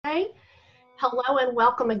Okay. Hello and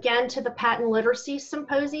welcome again to the Patent Literacy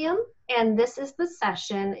Symposium. And this is the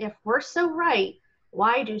session, If We're So Right,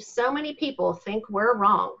 Why Do So Many People Think We're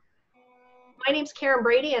Wrong? My name's Karen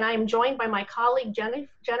Brady and I am joined by my colleague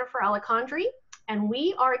Jennifer Alacondri, and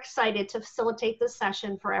we are excited to facilitate this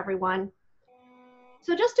session for everyone.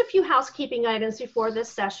 So just a few housekeeping items before this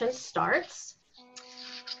session starts.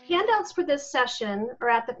 Handouts for this session are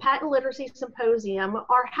at the Patent Literacy Symposium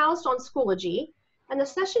are housed on Schoology, and the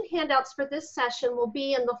session handouts for this session will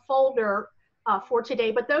be in the folder for today,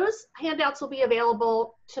 but those handouts will be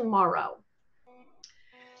available tomorrow.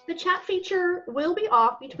 The chat feature will be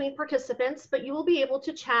off between participants, but you will be able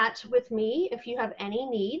to chat with me if you have any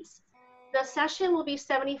needs. The session will be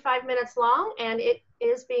 75 minutes long and it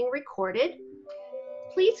is being recorded.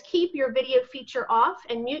 Please keep your video feature off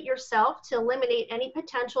and mute yourself to eliminate any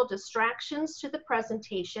potential distractions to the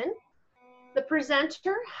presentation. The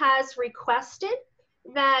presenter has requested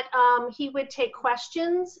that he would take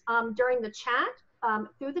questions during the chat,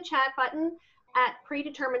 through the chat button at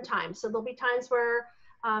predetermined times. So there'll be times where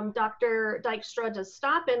Dr. Dykstra does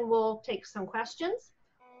stop and we'll take some questions.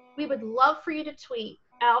 We would love for you to tweet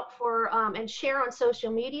out for and share on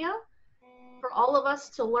social media for all of us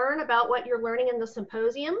to learn about what you're learning in the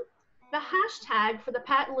symposium. The hashtag for the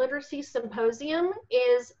Patent Literacy Symposium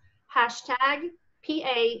is hashtag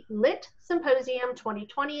PA Lit Symposium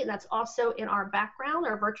 2020. That's also in our background,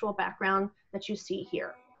 our virtual background that you see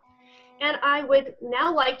here. And I would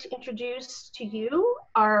now like to introduce to you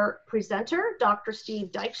our presenter, Dr.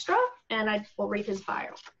 Steve Dykstra, and I will read his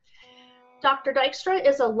bio. Dr. Dykstra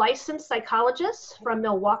is a licensed psychologist from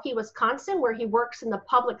Milwaukee, Wisconsin, where he works in the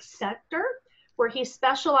public sector, where he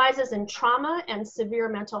specializes in trauma and severe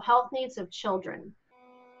mental health needs of children.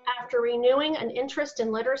 After renewing an interest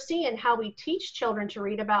in literacy and how we teach children to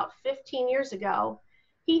read about 15 years ago,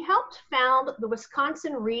 he helped found the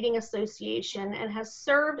Wisconsin Reading Association and has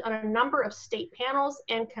served on a number of state panels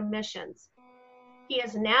and commissions. He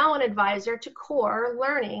is now an advisor to CORE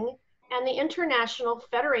Learning and the International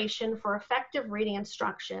Federation for Effective Reading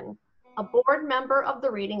Instruction, a board member of the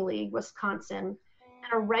Reading League Wisconsin,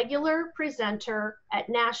 and a regular presenter at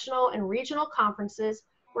national and regional conferences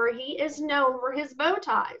where he is known for his bow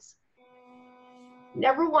ties.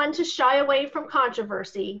 Never one to shy away from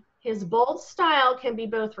controversy, his bold style can be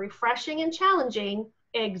both refreshing and challenging,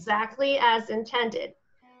 exactly as intended.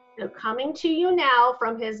 So coming to you now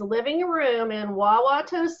from his living room in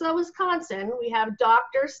Wauwatosa, Wisconsin, we have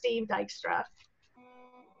Dr. Steve Dykstra.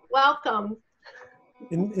 Welcome.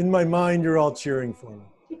 In my mind, you're all cheering for me.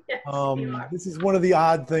 Yes, this is one of the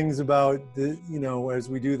odd things about the, as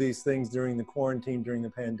we do these things during the quarantine, during the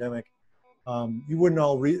pandemic, you wouldn't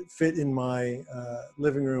all fit in my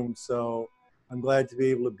living room. So I'm glad to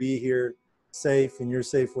be able to be here safe, and you're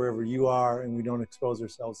safe wherever you are, and we don't expose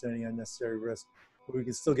ourselves to any unnecessary risk. But we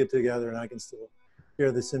can still get together and I can still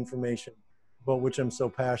share this information about which I'm so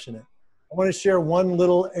passionate. I want to share one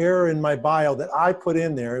little error in my bio that I put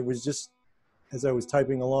in there. It was just, as I was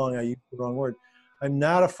typing along, I used the wrong word. I'm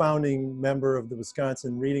not a founding member of the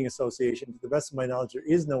Wisconsin Reading Association. To the best of my knowledge, there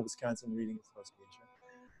is no Wisconsin Reading Association.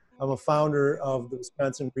 I'm a founder of the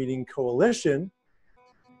Wisconsin Reading Coalition.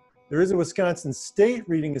 There is a Wisconsin State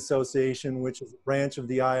Reading Association, which is a branch of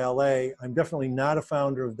the ILA. I'm definitely not a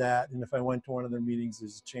founder of that, and if I went to one of their meetings,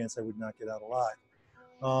 there's a chance I would not get out alive.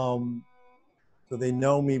 So they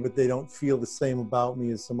know me, but they don't feel the same about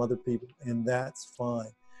me as some other people, and that's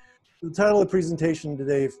fine. The title of the presentation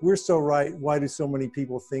today, If We're So Right, Why Do So Many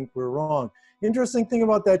People Think We're Wrong? Interesting thing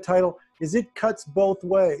about that title is it cuts both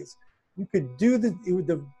ways. You could do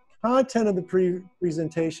the content of the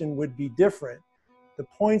presentation would be different. The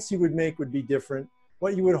points you would make would be different.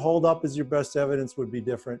 What you would hold up as your best evidence would be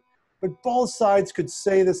different. But both sides could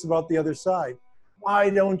say this about the other side. Why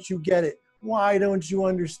don't you get it? Why don't you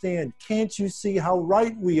understand? Can't you see how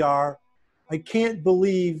right we are? I can't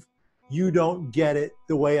believe you don't get it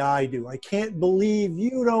the way I do. I can't believe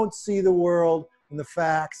you don't see the world and the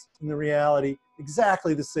facts and the reality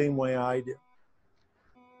exactly the same way I do.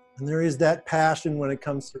 And there is that passion when it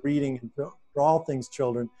comes to reading and for all things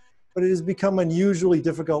children, but it has become unusually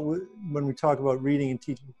difficult when we talk about reading and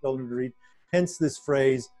teaching children to read, hence this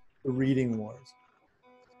phrase, the reading wars.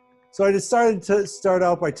 So I decided to start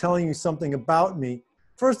out by telling you something about me.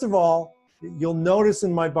 First of all, you'll notice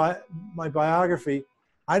in my biography,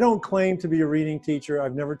 I don't claim to be a reading teacher.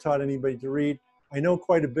 I've never taught anybody to read. I know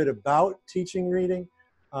quite a bit about teaching reading.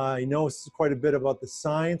 I know quite a bit about the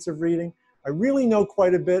science of reading. I really know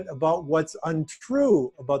quite a bit about what's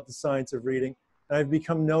untrue about the science of reading. And I've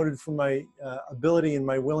become noted for my ability and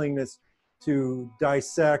my willingness to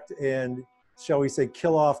dissect and, shall we say,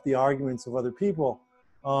 kill off the arguments of other people.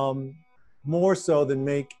 more so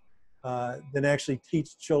than actually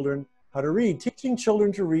teach children how to read. Teaching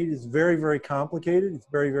children to read is very, very complicated. It's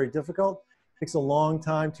very, very difficult. It takes a long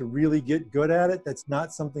time to really get good at it. That's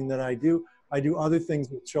not something that I do. I do other things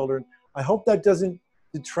with children. I hope that doesn't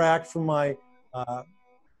detract from my,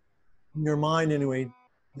 in your mind anyway,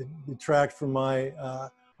 detract from my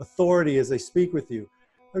authority as I speak with you.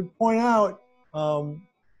 I would point out,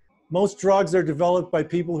 most drugs are developed by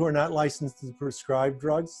people who are not licensed to prescribe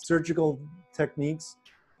drugs. Surgical techniques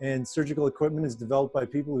and surgical equipment is developed by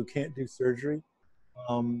people who can't do surgery.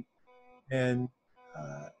 And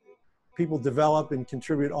people develop and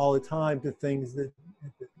contribute all the time to things that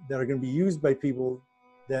are going to be used by people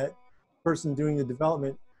that person doing the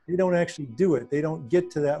development, they don't actually do it. They don't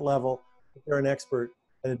get to that level, but they're an expert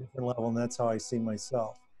at a different level, and that's how I see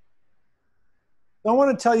myself. So I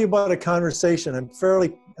want to tell you about a conversation. I'm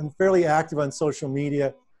fairly active on social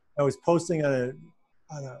media. I was posting on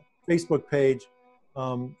a Facebook page,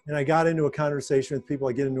 and I got into a conversation with people.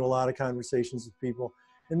 I get into a lot of conversations with people.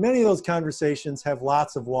 And many of those conversations have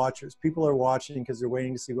lots of watchers. People are watching because they're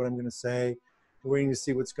waiting to see what I'm going to say. They're waiting to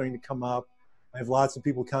see what's going to come up. I have lots of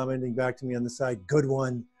people commenting back to me on the side, good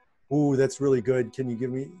one. Ooh, that's really good. Can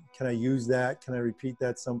I use that? Can I repeat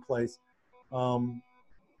that someplace? And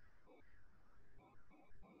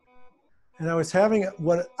I was having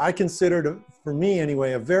what I considered, for me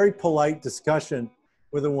anyway, a very polite discussion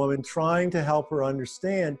with a woman, trying to help her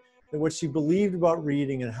understand that what she believed about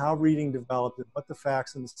reading and how reading developed and what the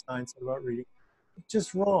facts and the science about reading was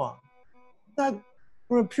just wrong. Not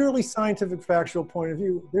from a purely scientific, factual point of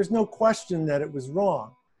view, there's no question that it was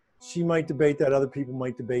wrong. She might debate that, other people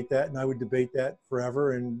might debate that, and I would debate that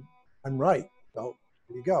forever, and I'm right. So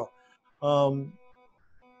there you go.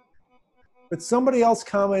 But somebody else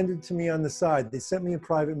commented to me on the side. They sent me a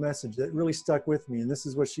private message that really stuck with me. And this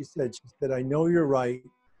is what she said. She said, I know you're right,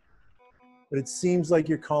 but it seems like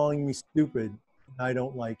you're calling me stupid, and I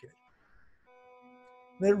don't like it.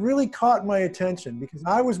 And it really caught my attention because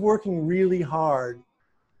I was working really hard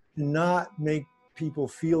to not make people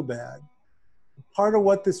feel bad. Part of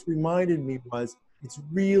what this reminded me was it's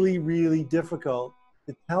really, really difficult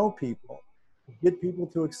to tell people, to get people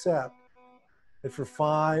to accept that for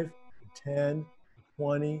 5, 10,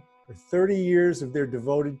 20, or 30 years of their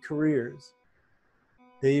devoted careers,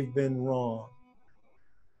 they've been wrong.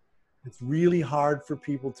 It's really hard for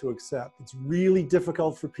people to accept. It's really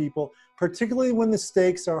difficult for people, particularly when the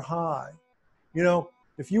stakes are high. You know,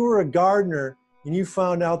 if you were a gardener and you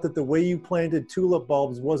found out that the way you planted tulip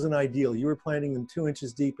bulbs wasn't ideal, you were planting them 2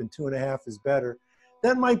 inches deep and 2.5 is better,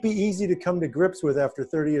 that might be easy to come to grips with after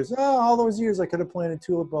 30 years. Oh, all those years I could have planted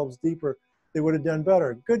tulip bulbs deeper. They would have done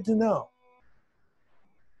better. Good to know.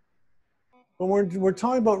 But we're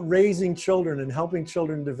talking about raising children and helping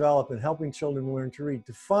children develop and helping children learn to read,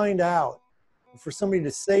 to find out, for somebody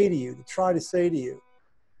to say to you, to try to say to you,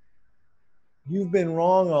 you've been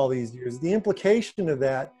wrong all these years. The implication of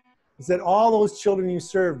that is that all those children you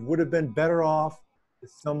served would have been better off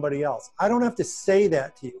with somebody else. I don't have to say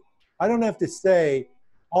that to you. I don't have to say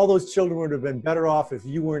all those children would have been better off if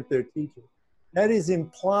you weren't their teacher. That is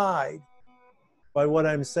implied by what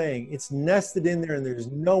I'm saying. It's nested in there and there's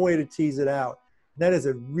no way to tease it out. That is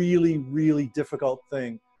a really, really difficult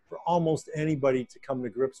thing for almost anybody to come to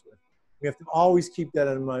grips with. We have to always keep that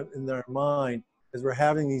in our mind as we're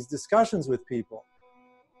having these discussions with people.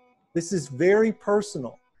 This is very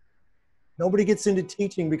personal. Nobody gets into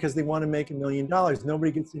teaching because they want to make $1 million.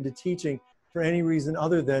 Nobody gets into teaching for any reason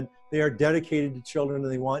other than they are dedicated to children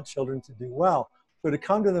and they want children to do well. So to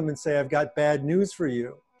come to them and say, I've got bad news for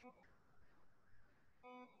you,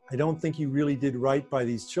 I don't think you really did right by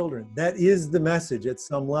these children. That is the message at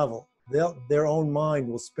some level. Their own mind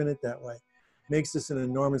will spin it that way. Makes this an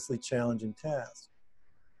enormously challenging task.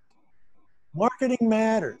 Marketing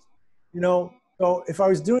matters. You know, so if I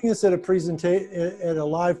was doing this at a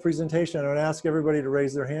live presentation, I would ask everybody to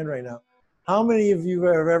raise their hand right now. How many of you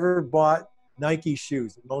have ever bought Nike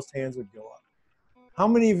shoes? Most hands would go up. How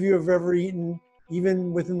many of you have ever eaten,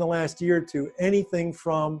 even within the last year or two, anything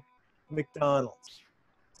from McDonald's?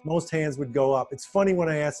 Most hands would go up. It's funny when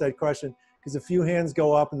I ask that question because a few hands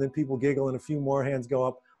go up and then people giggle and a few more hands go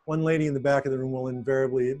up. One lady in the back of the room will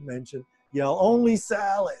invariably yell, only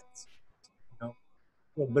salads. You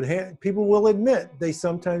know? But people will admit they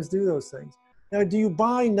sometimes do those things. Now, do you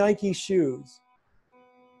buy Nike shoes?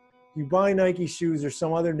 Do you buy Nike shoes or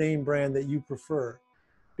some other name brand that you prefer?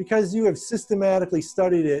 Because you have systematically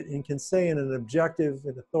studied it and can say in an objective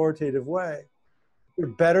and authoritative way, they're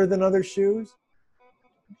better than other shoes.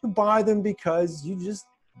 You buy them because you just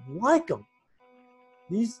like them.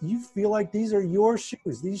 You feel like these are your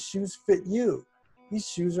shoes. These shoes fit you. These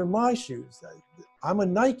shoes are my shoes. I'm a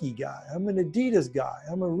Nike guy. I'm an Adidas guy.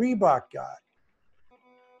 I'm a Reebok guy.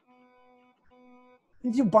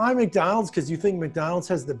 Did you buy McDonald's because you think McDonald's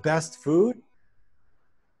has the best food?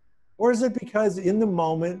 Or is it because in the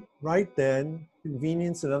moment, right then,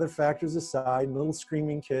 convenience and other factors aside, and little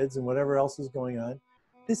screaming kids and whatever else is going on,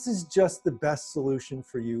 this is just the best solution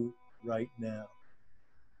for you right now?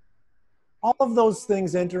 All of those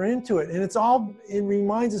things enter into it. And it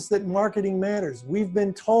reminds us that marketing matters. We've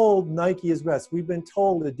been told Nike is best. We've been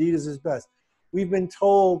told Adidas is best. We've been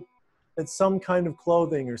told that some kind of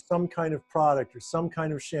clothing or some kind of product or some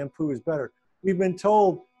kind of shampoo is better. We've been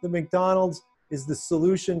told that McDonald's is the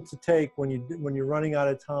solution to take when you're running out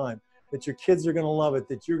of time, that your kids are going to love it,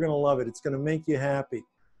 that you're going to love it, it's going to make you happy.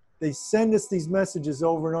 They send us these messages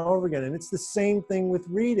over and over again, and it's the same thing with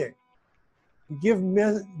reading. You give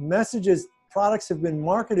messages, products have been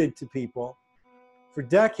marketed to people for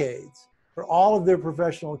decades, for all of their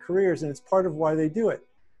professional careers, and it's part of why they do it.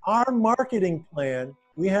 Our marketing plan,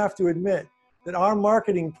 we have to admit that our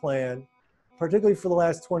marketing plan, particularly for the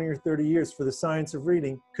last 20 or 30 years for the science of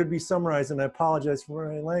reading, could be summarized, and I apologize for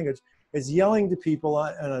my language, as yelling to people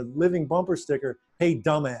on a living bumper sticker, hey,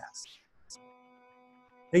 dumbass.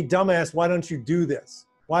 Hey, dumbass, why don't you do this?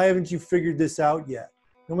 Why haven't you figured this out yet?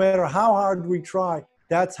 No matter how hard we try,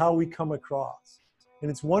 that's how we come across.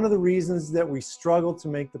 And it's one of the reasons that we struggle to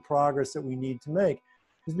make the progress that we need to make,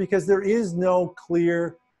 is because there is no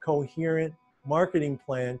clear, coherent marketing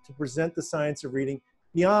plan to present the science of reading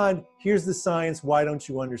beyond, here's the science, why don't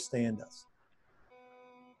you understand us?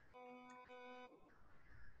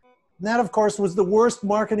 And that, of course, was the worst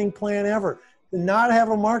marketing plan ever. To not have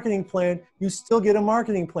a marketing plan, you still get a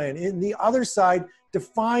marketing plan. And the other side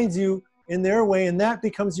defines you in their way, and that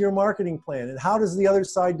becomes your marketing plan. And how does the other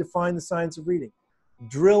side define the science of reading?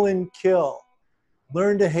 Drill and kill.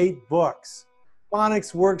 Learn to hate books.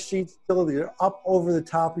 Phonics worksheets till they're up over the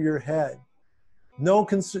top of your head. No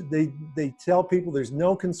concern, they tell people there's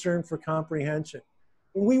no concern for comprehension.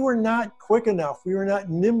 And we were not quick enough, we were not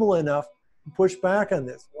nimble enough to push back on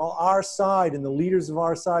this. While our side and the leaders of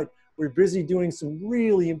our side were busy doing some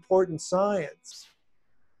really important science,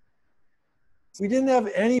 we didn't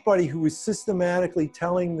have anybody who was systematically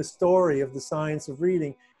telling the story of the science of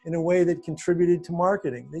reading in a way that contributed to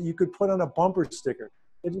marketing, that you could put on a bumper sticker,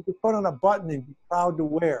 that you could put on a button and be proud to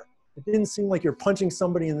wear. It didn't seem like you're punching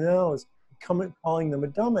somebody in the nose, calling them a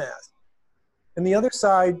dumbass. And the other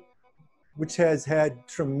side, which has had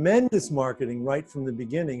tremendous marketing right from the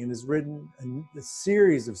beginning and has written a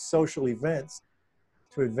series of social events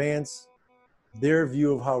to advance their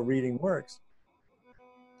view of how reading works,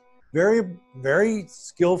 very, very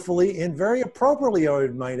skillfully and very appropriately, I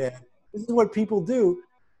might add, this is what people do,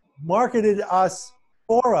 marketed us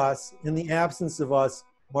for us in the absence of us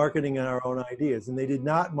marketing our own ideas. And they did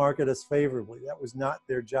not market us favorably. That was not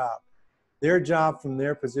their job. Their job from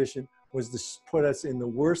their position was to put us in the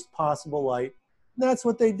worst possible light. And that's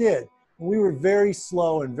what they did. And we were very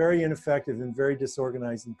slow and very ineffective and very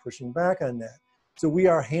disorganized in pushing back on that. So we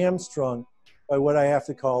are hamstrung by what I have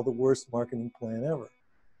to call the worst marketing plan ever.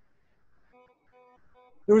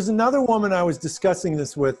 There was another woman I was discussing the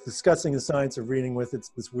science of reading with. It's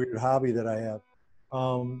this weird hobby that I have.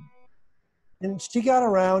 And she got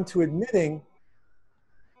around to admitting,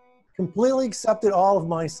 completely accepted all of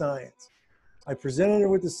my science. I presented her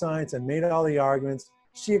with the science, I made all the arguments,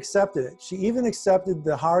 she accepted it. She even accepted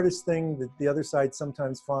the hardest thing that the other side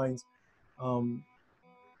sometimes finds,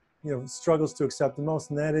 struggles to accept the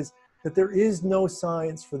most, and that is that there is no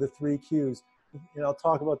science for the 3 Qs. And I'll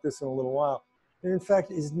talk about this in a little while. There, in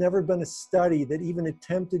fact, has never been a study that even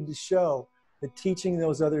attempted to show that teaching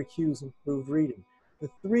those other Qs improved reading. The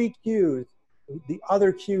 3 Qs, the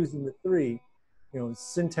other Qs in the 3,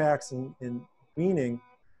 syntax and meaning,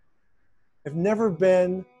 have never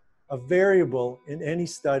been a variable in any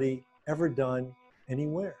study ever done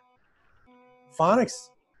anywhere. Phonics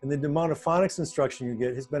and the amount of phonics instruction you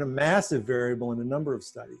get has been a massive variable in a number of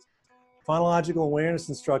studies. Phonological awareness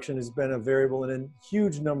instruction has been a variable in a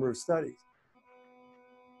huge number of studies.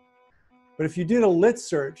 But if you did a lit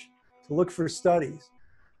search to look for studies,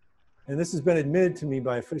 and this has been admitted to me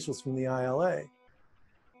by officials from the ILA,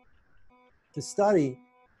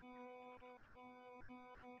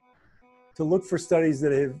 to look for studies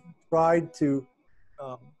that have tried to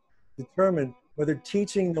determine whether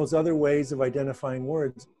teaching those other ways of identifying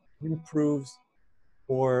words improves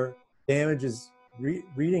or damages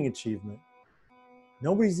reading achievement.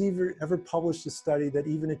 Nobody's ever published a study that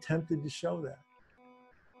even attempted to show that.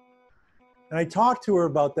 And I talked to her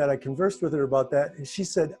about that, I conversed with her about that, and she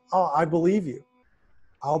said, oh, I believe you.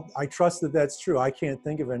 I trust that that's true. I can't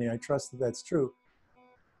think of any, I trust that that's true.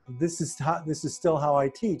 this is still how I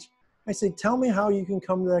teach. I say, tell me how you can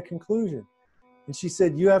come to that conclusion. And she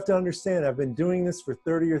said, you have to understand, I've been doing this for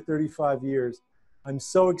 30 or 35 years. I'm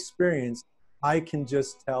so experienced, I can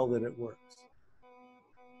just tell that it works.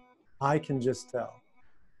 I can just tell.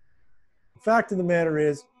 The fact of the matter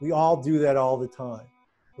is, we all do that all the time.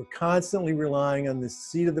 We're constantly relying on this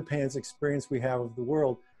seat of the pants experience we have of the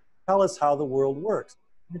world to tell us how the world works.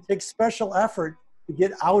 It takes special effort to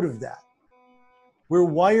get out of that. We're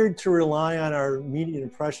wired to rely on our immediate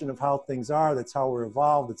impression of how things are. That's how we're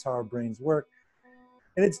evolved. That's how our brains work.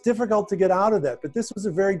 And it's difficult to get out of that. But this was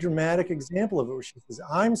a very dramatic example of it, where she says,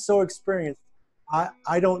 I'm so experienced,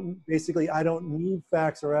 I don't need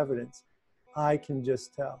facts or evidence. I can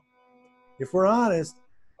just tell. If we're honest,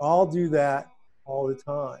 I'll do that all the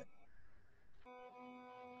time.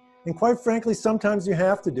 And quite frankly, sometimes you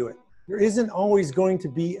have to do it. There isn't always going to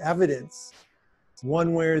be evidence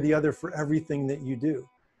one way or the other for everything that you do.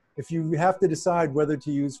 If you have to decide whether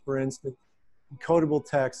to use, for instance, encodable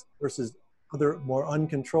text versus other more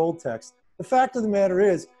uncontrolled text, the fact of the matter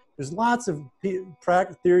is there's lots of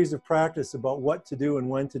theories of practice about what to do and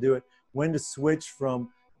when to do it, when to switch from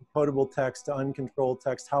encodable text to uncontrolled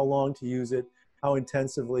text, how long to use it, how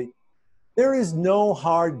intensively. There is no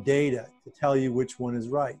hard data to tell you which one is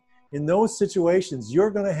right. In those situations,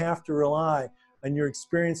 you're going to have to rely on your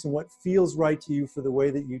experience and what feels right to you for the way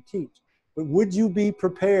that you teach. But would you be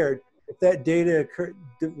prepared if that data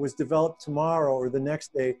was developed tomorrow or the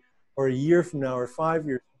next day or a year from now or 5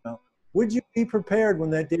 years from now? Would you be prepared when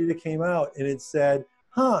that data came out and it said,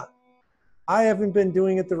 I haven't been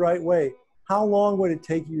doing it the right way? How long would it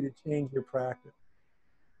take you to change your practice?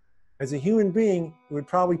 As a human being, it would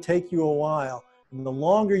probably take you a while. And the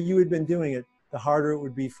longer you had been doing it, the harder it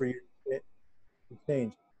would be for you to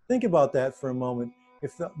change. Think about that for a moment.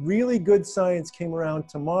 If the really good science came around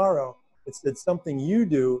tomorrow that said something you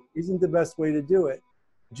do isn't the best way to do it,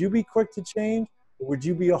 would you be quick to change? Or would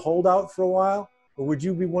you be a holdout for a while? Or would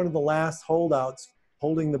you be one of the last holdouts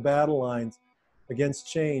holding the battle lines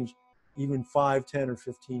against change even 5, 10, or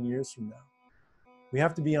 15 years from now? We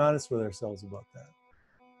have to be honest with ourselves about that.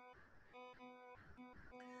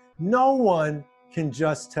 No one can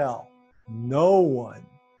just tell. No one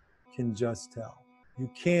can just tell. You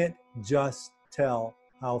can't just tell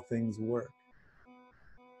how things work.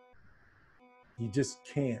 You just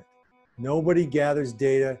can't. Nobody gathers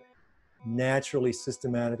data naturally,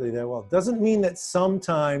 systematically that well. Doesn't mean that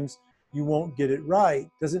sometimes you won't get it right.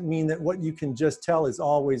 Doesn't mean that what you can just tell is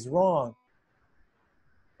always wrong.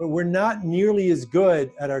 But we're not nearly as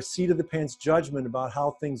good at our seat of the pants judgment about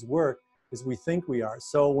how things work as we think we are.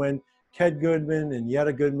 So when Ked Goodman and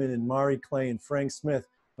Yetta Goodman and Mari Clay and Frank Smith,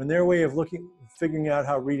 when their way of figuring out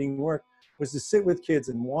how reading worked was to sit with kids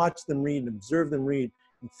and watch them read and observe them read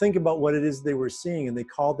and think about what it is they were seeing, and they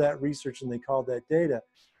called that research and they called that data.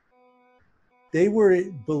 They were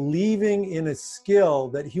believing in a skill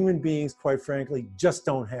that human beings, quite frankly, just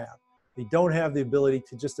don't have. They don't have the ability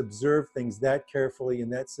to just observe things that carefully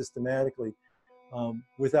and that systematically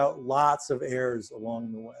without lots of errors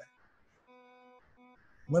along the way.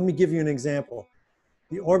 Let me give you an example.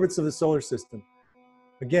 The orbits of the solar system.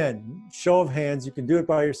 Again, show of hands, you can do it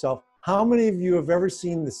by yourself. How many of you have ever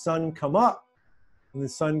seen the sun come up and the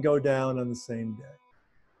sun go down on the same day?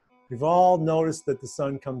 We've all noticed that the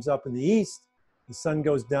sun comes up in the east, the sun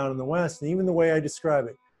goes down in the west, and even the way I describe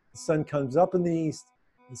it, the sun comes up in the east,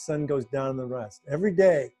 the sun goes down in the west. Every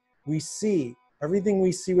day we see, everything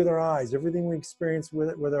we see with our eyes, everything we experience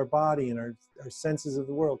with our body and our senses of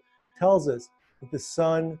the world tells us that the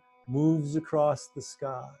sun moves across the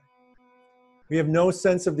sky. We have no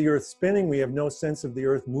sense of the earth spinning. We have no sense of the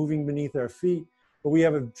earth moving beneath our feet, but we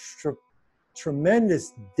have a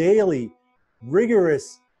tremendous daily,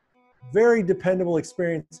 rigorous, very dependable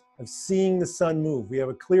experience of seeing the sun move. We have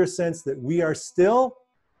a clear sense that we are still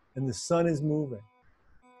and the sun is moving.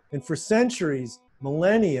 And for centuries,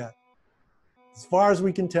 millennia, as far as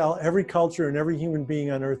we can tell, every culture and every human being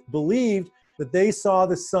on earth believed that they saw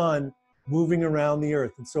the sun moving around the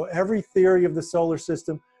earth. And so every theory of the solar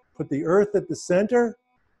system put the earth at the center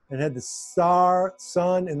and had the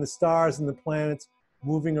sun and the stars and the planets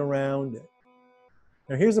moving around it.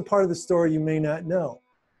 Now here's a part of the story you may not know.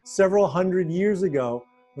 Several hundred years ago,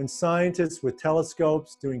 when scientists with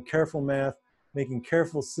telescopes doing careful math, making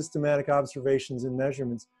careful systematic observations and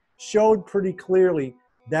measurements, showed pretty clearly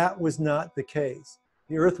that was not the case.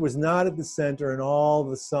 The earth was not at the center and all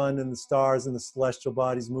the sun and the stars and the celestial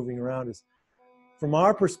bodies moving around us. From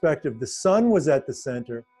our perspective, the sun was at the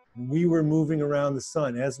center and we were moving around the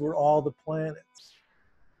sun, as were all the planets.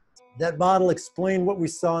 That model explained what we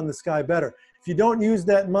saw in the sky better. If you don't use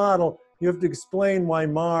that model, You have to explain why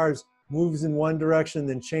Mars moves in one direction,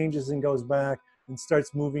 then changes and goes back and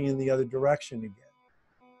starts moving in the other direction again.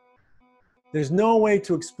 There's no way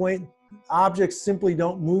to explain. Objects simply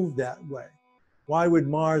don't move that way. Why would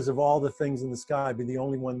Mars, of all the things in the sky, be the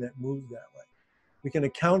only one that moves that way? We can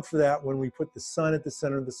account for that when we put the sun at the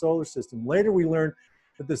center of the solar system. Later we learned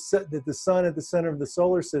that the sun at the center of the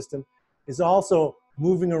solar system is also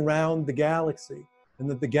moving around the galaxy, and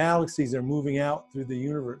that the galaxies are moving out through the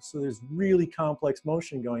universe. So there's really complex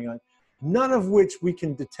motion going on, none of which we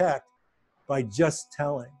can detect by just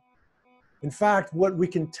telling. In fact, what we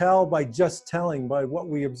can tell by just telling, by what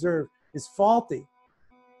we observe, is faulty.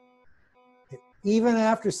 Even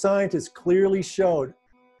after scientists clearly showed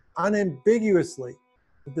unambiguously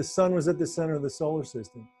that the sun was at the center of the solar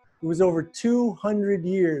system, it was over 200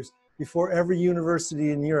 years before every university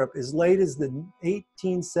in Europe, as late as the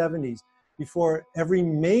 1870s, before every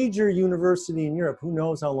major university in Europe, who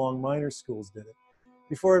knows how long minor schools did it,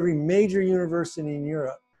 before every major university in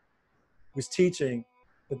Europe was teaching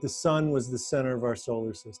that the sun was the center of our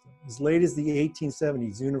solar system. As late as the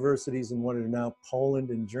 1870s, universities in what are now Poland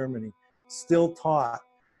and Germany still taught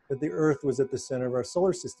that the Earth was at the center of our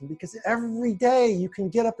solar system, because every day you can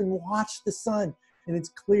get up and watch the sun and it's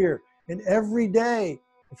clear. And every day,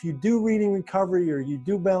 if you do reading recovery, or you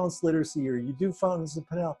do balanced literacy, or you do fountains of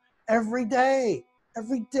Pinnell, every day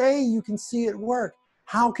you can see it work.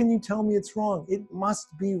 How can you tell me it's wrong? It must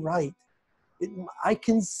be right. I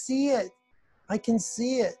can see it. I can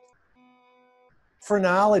see it.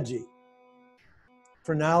 Phrenology.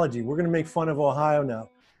 Phrenology. We're going to make fun of Ohio now.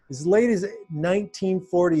 As late as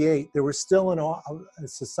 1948, there was still a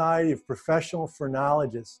society of professional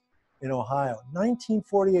phrenologists in Ohio.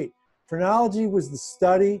 1948. Phrenology was the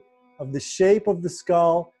study of the shape of the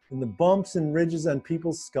skull and the bumps and ridges on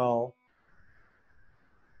people's skull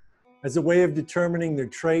as a way of determining their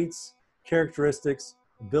traits, characteristics,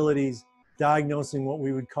 abilities, diagnosing what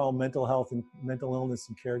we would call mental health and mental illness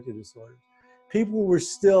and character disorders. People were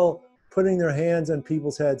still putting their hands on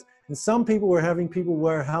people's heads, and some people were having people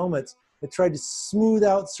wear helmets that tried to smooth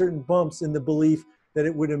out certain bumps in the belief that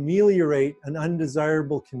it would ameliorate an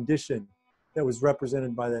undesirable condition that was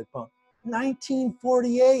represented by that bump.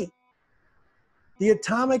 1948, the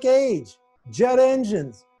atomic age, jet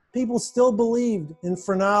engines, people still believed in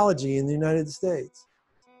phrenology in the United States.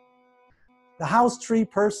 The house tree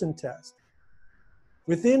person test.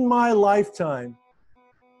 Within my lifetime,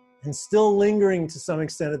 and still lingering to some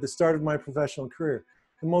extent at the start of my professional career,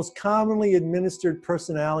 the most commonly administered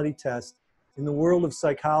personality test in the world of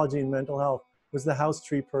psychology and mental health was the house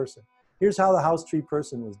tree person. Here's how the house tree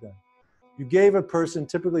person was done. You gave a person,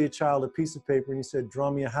 typically a child, a piece of paper, and you said,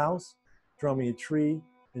 draw me a house, draw me a tree,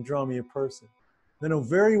 and draw me a person. Then a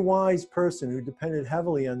very wise person who depended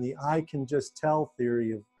heavily on the I can just tell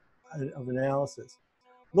theory of analysis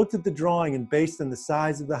looked at the drawing, and based on the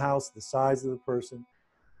size of the house, the size of the person,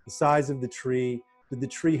 the size of the tree, did the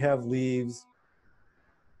tree have leaves?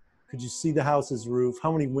 Could you see the house's roof?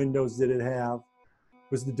 How many windows did it have?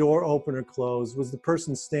 Was the door open or closed? Was the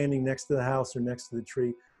person standing next to the house or next to the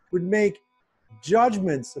tree? Would make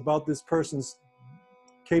judgments about this person's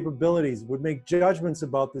capabilities, would make judgments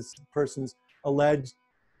about this person's alleged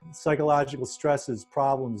psychological stresses,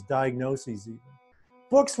 problems, diagnoses even.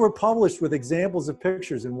 Books were published with examples of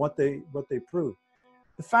pictures and what they proved.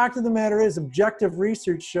 The fact of the matter is, objective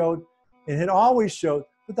research showed, and had always showed,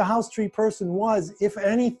 that the house tree person was, if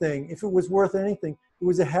anything, if it was worth anything, it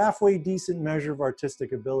was a halfway decent measure of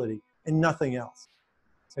artistic ability and nothing else.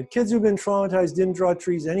 And kids who've been traumatized didn't draw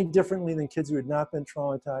trees any differently than kids who had not been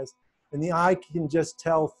traumatized. And the I can just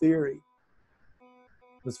tell theory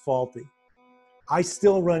was faulty. I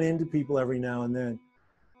still run into people every now and then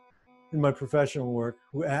in my professional work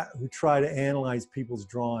who try to analyze people's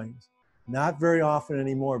drawings. Not very often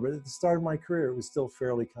anymore, but at the start of my career, it was still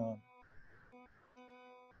fairly common.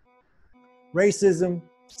 Racism,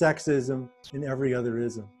 sexism, and every other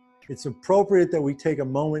ism. It's appropriate that we take a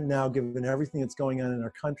moment now, given everything that's going on in our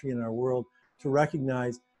country and our world, to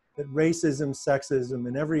recognize that racism, sexism,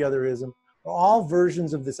 and every other ism are all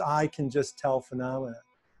versions of this I can just tell phenomenon.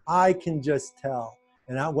 I can just tell.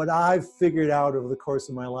 And what I've figured out over the course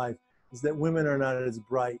of my life is that women are not as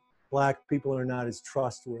bright, Black people are not as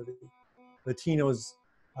trustworthy, Latinos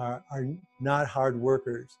are not hard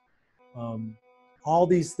workers. All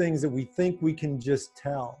these things that we think we can just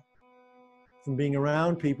tell from being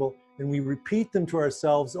around people, and we repeat them to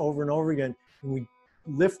ourselves over and over again, and we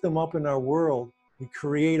lift them up in our world. We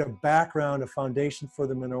create a background, a foundation for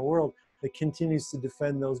them in our world that continues to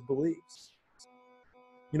defend those beliefs.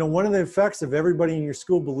 You know, one of the effects of everybody in your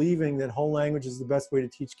school believing that whole language is the best way to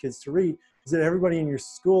teach kids to read is that everybody in your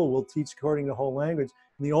school will teach according to whole language.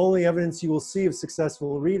 And the only evidence you will see of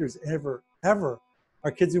successful readers ever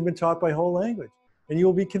are kids who've been taught by whole language. And you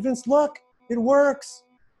will be convinced, look, it works.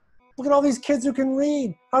 Look at all these kids who can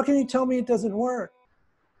read. How can you tell me it doesn't work?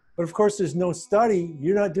 But of course, there's no study.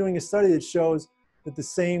 You're not doing a study that shows that the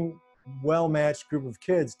same well-matched group of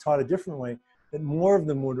kids taught a different way, that more of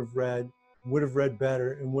them would have read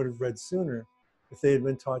better, and would have read sooner if they had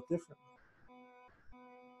been taught differently.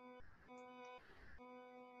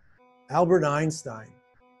 Albert Einstein,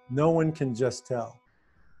 no one can just tell.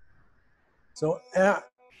 So,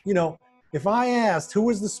 you know, if I asked who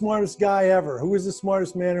was the smartest guy ever, who was the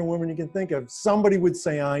smartest man or woman you can think of, somebody would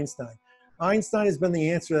say Einstein. Einstein has been the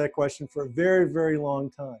answer to that question for a very, very long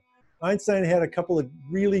time. Einstein had a couple of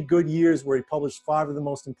really good years where he published 5 of the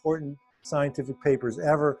most important scientific papers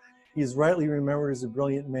ever. He is rightly remembered as a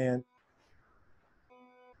brilliant man.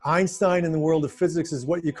 Einstein in the world of physics is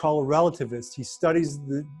what you call a relativist. He studies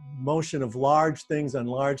the motion of large things on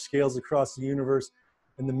large scales across the universe.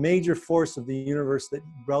 And the major force of the universe that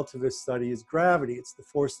relativists study is gravity. It's the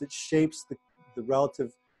force that shapes the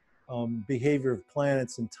relative behavior of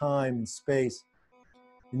planets and time and space.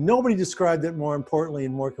 And nobody described it more importantly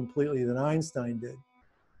and more completely than Einstein did.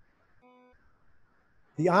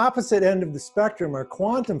 The opposite end of the spectrum are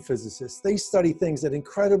quantum physicists. They study things at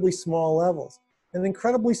incredibly small levels. And at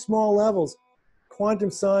incredibly small levels,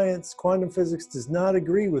 quantum science, quantum physics does not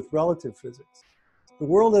agree with relative physics. The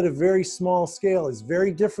world at a very small scale is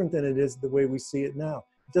very different than it is the way we see it now.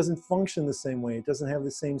 It doesn't function the same way. It doesn't have the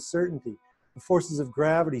same certainty. The forces of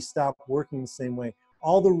gravity stop working the same way.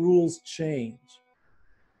 All the rules change.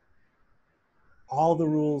 All the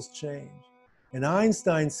rules change. And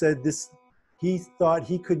Einstein said this, he thought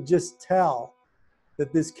he could just tell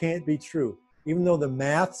that this can't be true. Even though the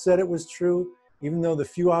math said it was true, even though the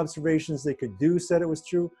few observations they could do said it was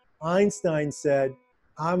true, Einstein said,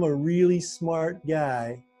 I'm a really smart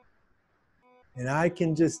guy, and I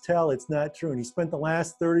can just tell it's not true. And he spent the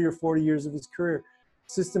last 30 or 40 years of his career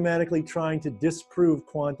systematically trying to disprove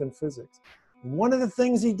quantum physics. And one of the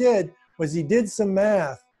things he did was he did some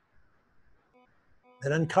math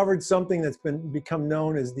that uncovered something that's become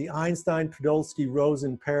known as the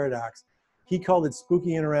Einstein-Podolsky-Rosen paradox. He called it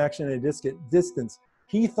spooky interaction at a distance.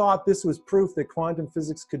 He thought this was proof that quantum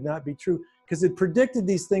physics could not be true because it predicted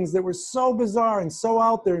these things that were so bizarre and so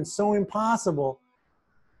out there and so impossible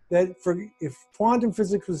that if quantum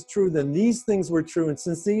physics was true, then these things were true. And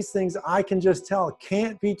since these things I can just tell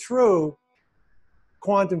can't be true,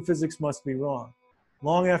 quantum physics must be wrong.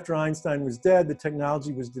 Long after Einstein was dead, the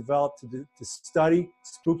technology was developed to study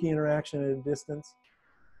spooky interaction at a distance.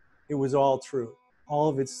 It was all true. All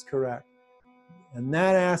of it's correct. And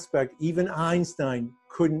that aspect, even Einstein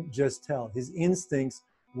couldn't just tell. His instincts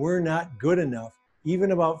were not good enough,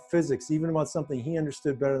 even about physics, even about something he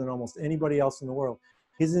understood better than almost anybody else in the world.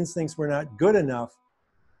 His instincts were not good enough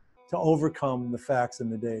to overcome the facts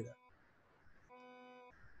and the data.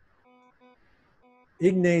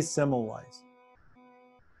 Ignaz Semmelweis.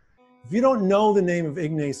 If you don't know the name of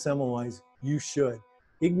Ignaz Semmelweis, you should.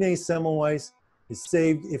 Ignaz Semmelweis has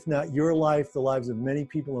saved, if not your life, the lives of many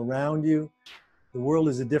people around you. The world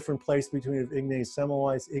is a different place between Ignaz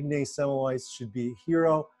Semmelweis. Ignaz Semmelweis should be a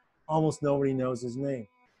hero. Almost nobody knows his name.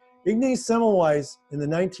 Ignaz Semmelweis in the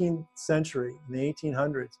 19th century, in the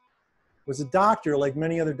 1800s, was a doctor like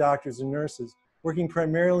many other doctors and nurses, working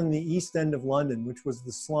primarily in the East End of London, which was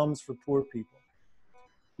the slums for poor people,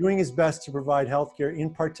 doing his best to provide health care, in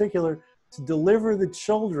particular to deliver the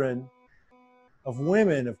children of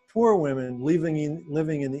women, of poor women living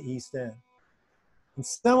in the East End. And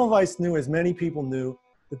Semmelweis knew, as many people knew,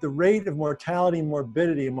 that the rate of mortality and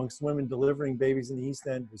morbidity amongst women delivering babies in the East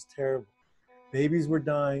End was terrible. Babies were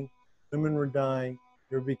dying, women were dying,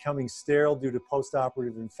 they were becoming sterile due to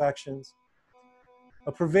post-operative infections.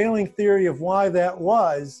 A prevailing theory of why that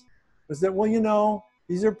was that, well, you know,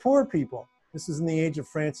 these are poor people. This is in the age of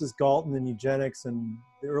Francis Galton and eugenics and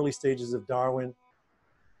the early stages of Darwin.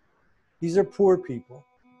 These are poor people.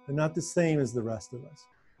 They're not the same as the rest of us.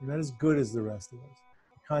 They're not as good as the rest of us.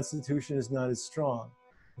 The Constitution is not as strong.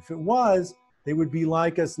 If it was, they would be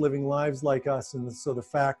like us, living lives like us, and so the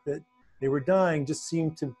fact that they were dying just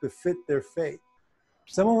seemed to befit their fate.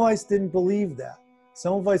 Semmelweis didn't believe that.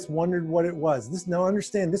 Semmelweis wondered what it was. Now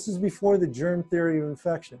understand, this is before the germ theory of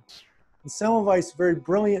infection. And Semmelweis very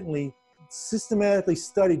brilliantly, systematically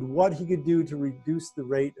studied what he could do to reduce the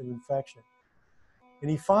rate of infection. And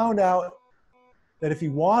he found out that if he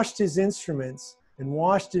washed his instruments and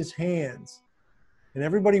washed his hands, and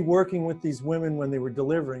everybody working with these women when they were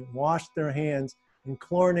delivering washed their hands in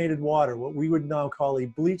chlorinated water, what we would now call a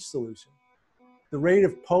bleach solution. the rate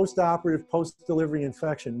of post-operative, post-delivery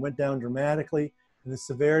infection went down dramatically, and the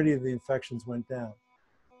severity of the infections went down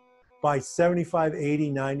by 75,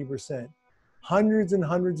 80, 90%. Hundreds and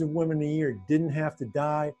hundreds of women a year didn't have to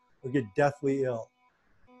die or get deathly ill.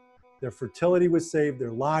 Their fertility was saved,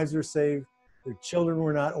 their lives were saved, their children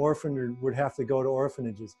were not orphaned or would have to go to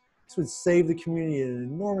orphanages. This would save the community an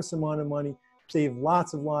enormous amount of money, save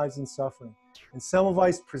lots of lives and suffering. And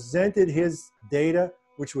Semmelweis presented his data,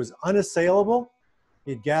 which was unassailable.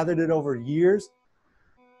 He had gathered it over years,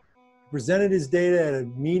 presented his data at a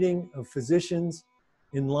meeting of physicians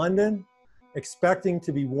in London, expecting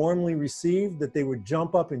to be warmly received, that they would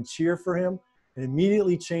jump up and cheer for him, and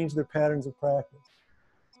immediately change their patterns of practice.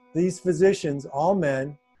 These physicians, all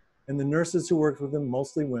men, and the nurses who worked with them,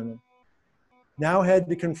 mostly women, now had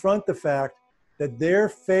to confront the fact that their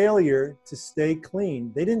failure to stay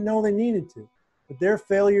clean, they didn't know they needed to, but their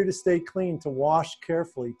failure to stay clean, to wash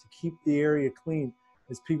carefully, to keep the area clean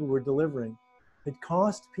as people were delivering, had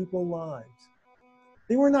cost people lives.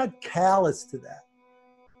 They were not callous to that.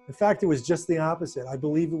 In fact, it was just the opposite. I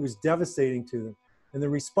believe it was devastating to them. And the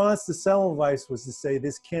response to Semmelweis was to say,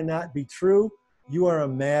 this cannot be true. You are a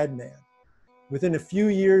madman. Within a few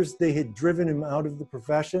years, they had driven him out of the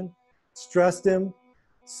profession, stressed him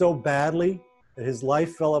so badly that his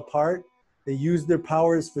life fell apart. They used their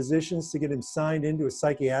power as physicians to get him signed into a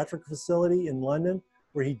psychiatric facility in London,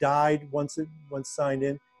 where he died once signed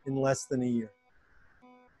in less than a year.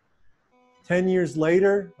 10 years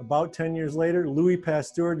later, about 10 years later, Louis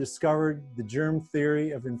Pasteur discovered the germ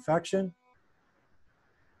theory of infection.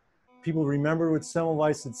 People remember what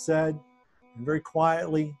Semmelweis had said, and very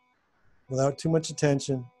quietly, without too much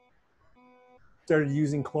attention, started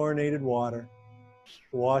using chlorinated water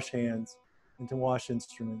to wash hands and to wash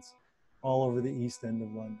instruments all over the East End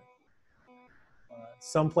of London.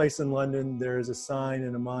 Someplace in London, there is a sign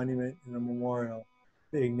and a monument and a memorial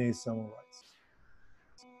to Ignaz Semmelweis.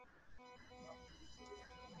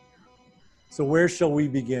 So where shall we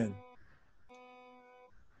begin?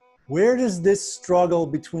 Where does this struggle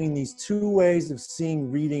between these two ways of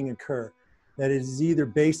seeing reading occur? That it is either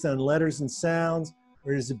based on letters and sounds,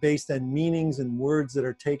 or is it based on meanings and words that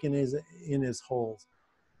are taken in as wholes?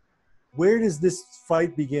 Where does this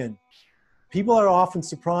fight begin? People are often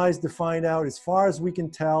surprised to find out, as far as we can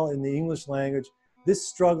tell in the English language, this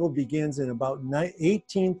struggle begins in about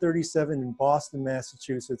 1837 in Boston,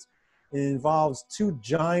 Massachusetts. It involves two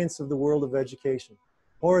giants of the world of education.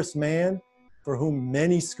 Horace Mann, for whom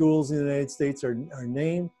many schools in the United States are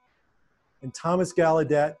named, and Thomas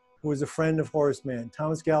Gallaudet, who was a friend of Horace Mann.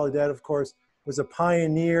 Thomas Gallaudet, of course, was a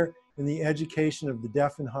pioneer in the education of the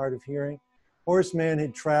deaf and hard of hearing. Horace Mann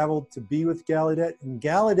had traveled to be with Gallaudet, and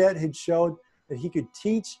Gallaudet had showed that he could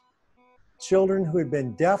teach children who had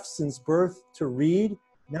been deaf since birth to read,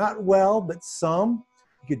 not well, but some.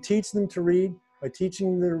 He could teach them to read by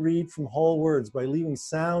teaching them to read from whole words, by leaving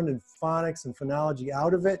sound and phonics and phonology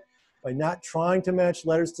out of it, by not trying to match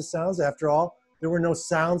letters to sounds. After all, there were no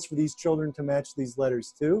sounds for these children to match these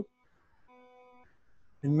letters to.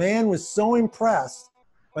 And Mann was so impressed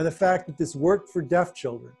by the fact that this worked for deaf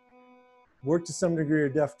children, worked to some degree for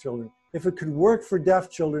deaf children. If it could work for deaf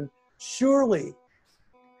children, surely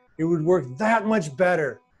it would work that much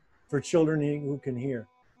better for children who can hear.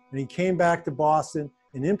 And he came back to Boston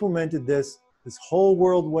and implemented this whole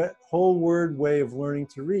word way of learning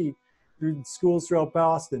to read through schools throughout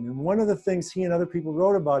Boston. And one of the things he and other people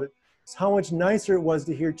wrote about it is how much nicer it was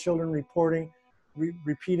to hear children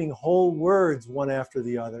repeating whole words one after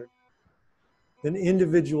the other than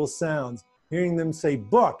individual sounds, hearing them say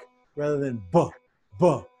book rather than book,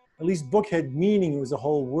 book. At least book had meaning, it was a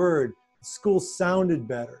whole word. The school sounded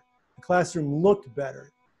better. The classroom looked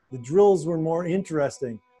better. The drills were more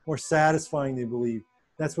interesting, more satisfying, they believed.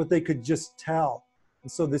 That's what they could just tell.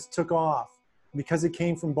 And so this took off. Because it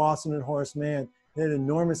came from Boston and Horace Mann, it had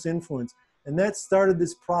enormous influence. And that started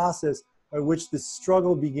this process by which this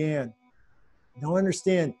struggle began. Now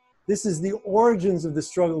understand, this is the origins of the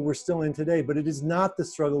struggle we're still in today, but it is not the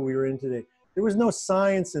struggle we are in today. There was no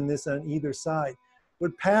science in this on either side.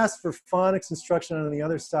 What passed for phonics instruction on the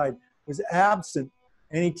other side was absent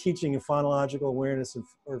any teaching of phonological awareness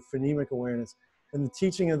or phonemic awareness. And the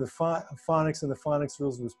teaching of the phonics and the phonics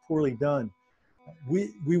rules was poorly done.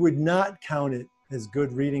 We would not count it as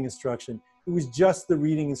good reading instruction. It was just the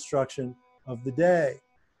reading instruction of the day.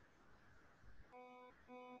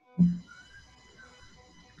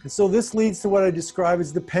 And so this leads to what I describe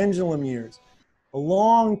as the pendulum years. A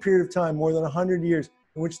long period of time, more than 100 years,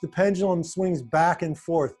 in which the pendulum swings back and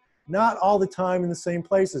forth, not all the time in the same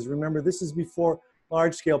places. Remember, this is before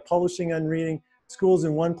large-scale publishing on reading. Schools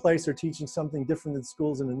in one place are teaching something different than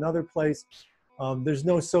schools in another place. There's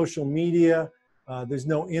no social media. There's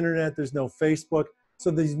no internet. There's no Facebook. So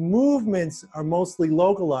these movements are mostly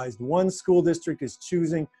localized. One school district is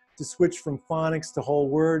choosing to switch from phonics to whole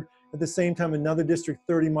word. At the same time, another district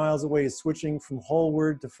 30 miles away is switching from whole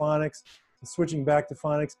word to phonics, and switching back to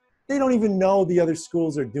phonics. They don't even know the other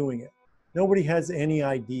schools are doing it. Nobody has any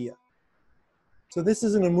idea. So this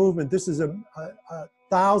isn't a movement. This is a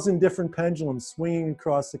 1,000 different pendulums swinging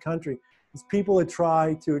across the country as people that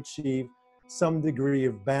try to achieve some degree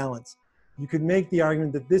of balance. You could make the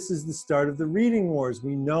argument that this is the start of the reading wars.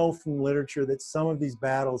 We know from literature that some of these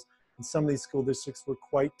battles in some of these school districts were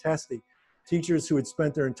quite testy. Teachers who had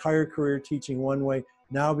spent their entire career teaching one way,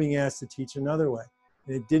 now being asked to teach another way.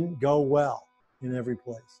 And it didn't go well in every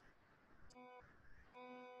place.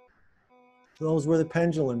 Those were the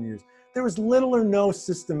pendulum years. There was little or no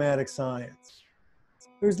systematic science.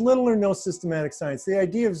 There was little or no systematic science. The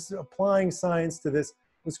idea of applying science to this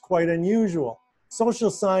was quite unusual.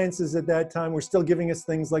 Social sciences at that time were still giving us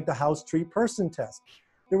things like the house tree person test.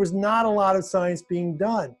 There was not a lot of science being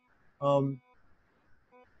done.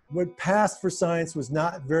 What passed for science was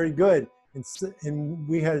not very good. And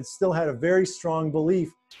we still had a very strong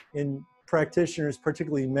belief in practitioners,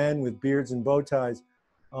 particularly men with beards and bow ties,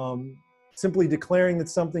 simply declaring that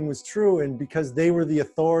something was true, and because they were the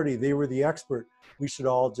authority, they were the expert, we should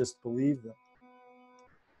all just believe them.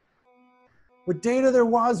 What data there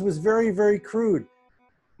was very, very crude.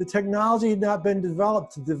 The technology had not been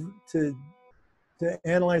developed to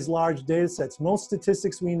analyze large data sets. Most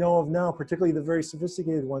statistics we know of now, particularly the very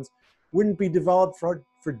sophisticated ones, wouldn't be developed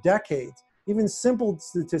for decades. Even simple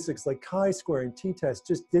statistics like chi-square and t-test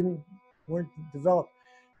just weren't developed.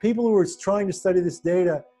 People who were trying to study this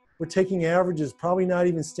data were taking averages, probably not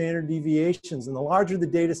even standard deviations. And the larger the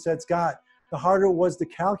data sets got, the harder it was to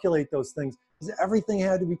calculate those things, because everything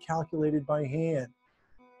had to be calculated by hand.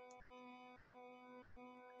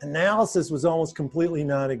 Analysis was almost completely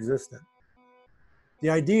non-existent. The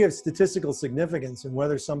idea of statistical significance and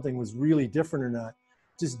whether something was really different or not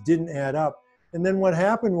just didn't add up. And then what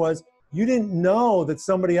happened was, you didn't know that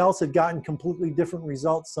somebody else had gotten completely different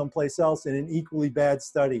results someplace else in an equally bad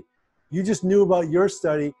study. You just knew about your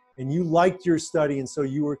study and you liked your study, and so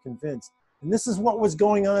you were convinced. And this is what was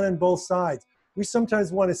going on both sides. We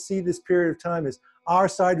sometimes want to see this period of time as our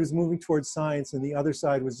side was moving towards science and the other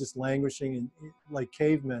side was just languishing like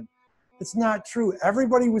cavemen. It's not true.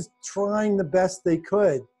 Everybody was trying the best they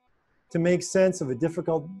could to make sense of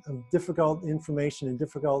difficult information and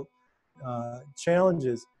difficult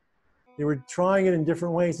challenges. They were trying it in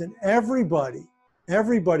different ways, and everybody,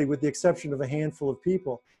 with the exception of a handful of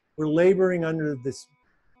people, were laboring under this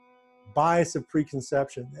bias of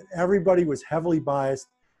preconception, that everybody was heavily biased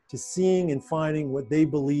to seeing and finding what they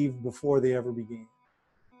believed before they ever began.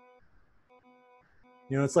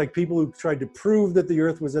 You know, it's like people who tried to prove that the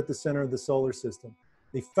Earth was at the center of the solar system.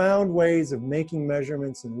 They found ways of making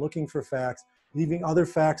measurements and looking for facts, leaving other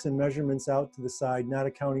facts and measurements out to the side, not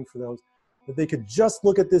accounting for those. But they could just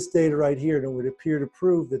look at this data right here and it would appear to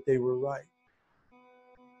prove that they were right.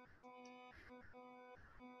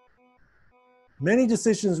 Many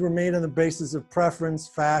decisions were made on the basis of preference,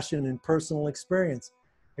 fashion, and personal experience.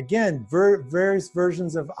 Again, various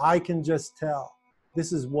versions of I can just tell.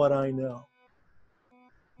 This is what I know.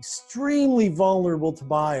 Extremely vulnerable to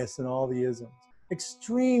bias in all the isms.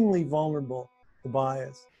 Extremely vulnerable to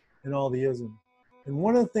bias in all the isms. And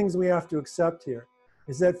one of the things we have to accept here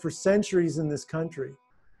is that for centuries in this country,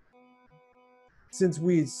 since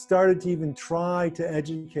we started to even try to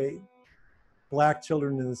educate Black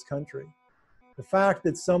children in this country, the fact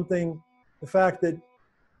that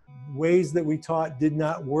ways that we taught did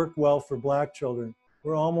not work well for Black children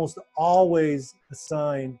were almost always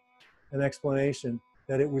assigned an explanation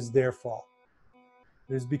that it was their fault.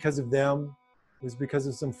 It was because of them. It was because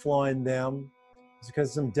of some flaw in them. It was because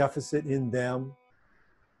of some deficit in them.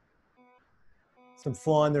 Some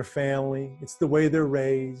flaw in their family. It's the way they're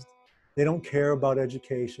raised. They don't care about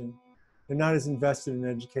education. They're not as invested in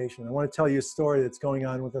education. I want to tell you a story that's going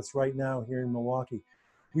on with us right now here in Milwaukee.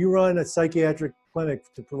 We run a psychiatric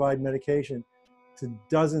clinic to provide medication to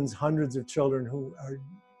dozens, hundreds of children who are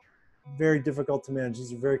very difficult to manage.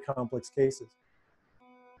 These are very complex cases.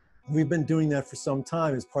 We've been doing that for some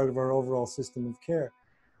time as part of our overall system of care.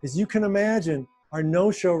 As you can imagine, our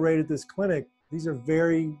no-show rate at this clinic, these are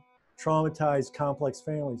very traumatized, complex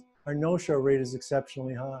families. Our no-show rate is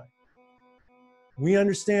exceptionally high. We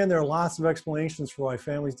understand there are lots of explanations for why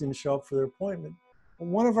families didn't show up for their appointment. But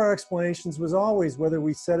one of our explanations was always, whether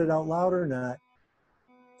we said it out loud or not,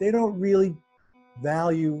 they don't really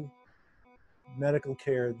value medical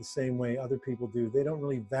care the same way other people do. They don't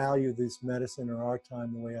really value this medicine or our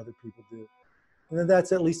time the way other people do. And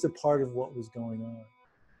that's at least a part of what was going on.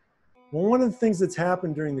 Well, one of the things that's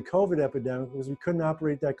happened during the COVID epidemic was we couldn't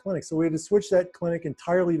operate that clinic. So we had to switch that clinic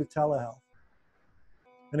entirely to telehealth.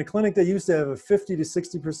 And a clinic that used to have a 50 to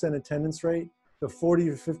 60% attendance rate, the 40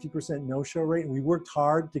 to 50% no-show rate, and we worked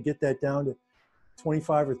hard to get that down to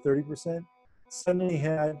 25 or 30%, suddenly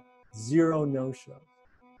had 0 no-shows.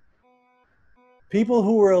 People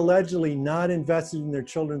who were allegedly not invested in their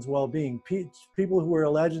children's well-being, people who were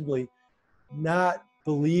allegedly not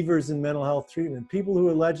believers in mental health treatment, people who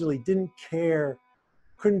allegedly didn't care,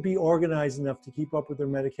 couldn't be organized enough to keep up with their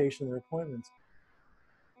medication, their appointments.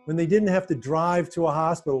 When they didn't have to drive to a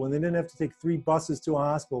hospital, when they didn't have to take 3 buses to a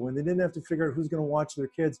hospital, when they didn't have to figure out who's going to watch their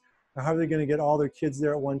kids or how they're going to get all their kids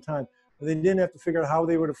there at one time, when they didn't have to figure out how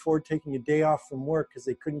they would afford taking a day off from work because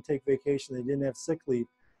they couldn't take vacation, they didn't have sick leave,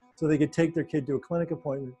 so they could take their kid to a clinic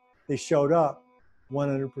appointment, they showed up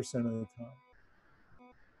 100% of the time.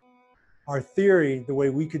 Our theory, the way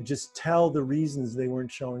we could just tell the reasons they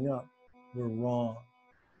weren't showing up, were wrong.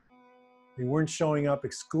 They weren't showing up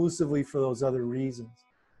exclusively for those other reasons.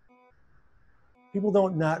 People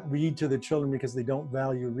don't not read to their children because they don't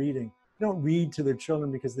value reading. They don't read to their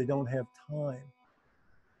children because they don't have time,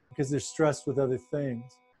 because they're stressed with other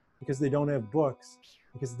things, because they don't have books,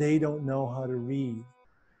 because they don't know how to read,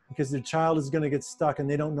 because their child is going to get stuck and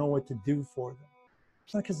they don't know what to do for them.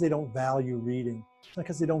 It's not because they don't value reading. It's not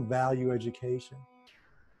because they don't value education.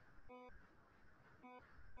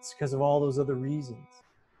 It's because of all those other reasons.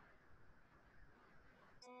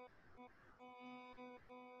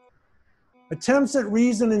 Attempts at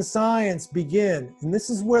reason and science begin, and this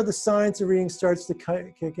is where the science of reading starts to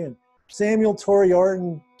kick in. Samuel Torrey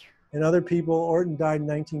Orton and other people, Orton died in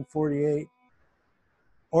 1948.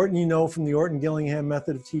 Orton, you know from the Orton-Gillingham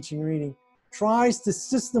method of teaching reading, tries to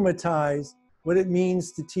systematize what it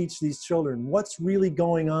means to teach these children. What's really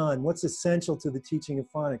going on? What's essential to the teaching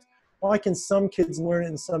of phonics? Why can some kids learn it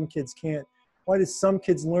and some kids can't? Why do some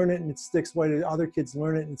kids learn it and it sticks? Why do other kids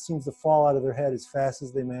learn it and it seems to fall out of their head as fast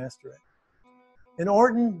as they master it? And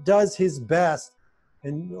Orton does his best,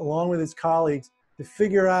 and along with his colleagues, to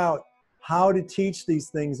figure out how to teach these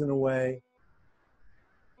things in a way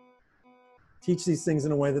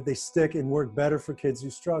that they stick and work better for kids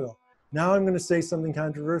who struggle. Now I'm going to say something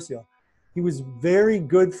controversial. He was very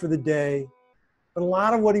good for the day, but a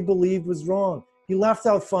lot of what he believed was wrong. He left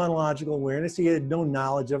out phonological awareness. He had no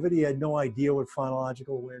knowledge of it. He had no idea what phonological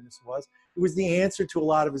awareness was. It was the answer to a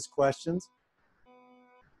lot of his questions.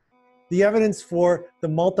 The evidence for the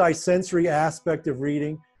multisensory aspect of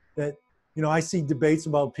reading that, you know, I see debates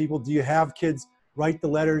about people, do you have kids write the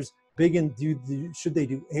letters big and should they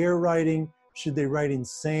do air writing? Should they write in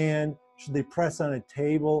sand? Should they press on a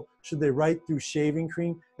table? Should they write through shaving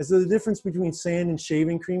cream? Is there the difference between sand and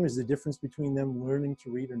shaving cream? Is the difference between them learning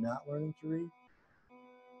to read or not learning to read?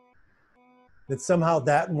 That somehow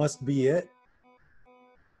that must be it?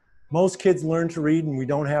 Most kids learn to read and we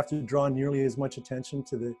don't have to draw nearly as much attention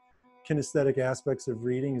to the kinesthetic aspects of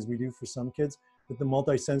reading as we do for some kids. That the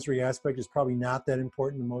multisensory aspect is probably not that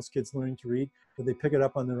important to most kids learning to read, but they pick it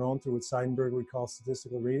up on their own through what Seidenberg would call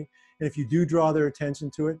statistical reading. And if you do draw their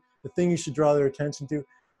attention to it, the thing you should draw their attention to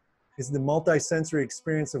is the multisensory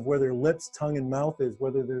experience of where their lips, tongue, and mouth is,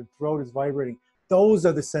 whether their throat is vibrating. Those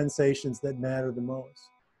are the sensations that matter the most.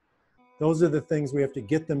 Those are the things we have to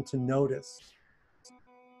get them to notice.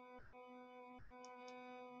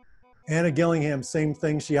 Anna Gillingham, same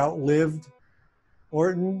thing. She outlived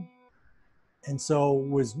Orton, and so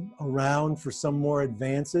was around for some more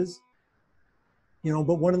advances. You know,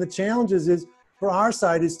 but one of the challenges is for our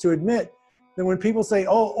side is to admit that when people say,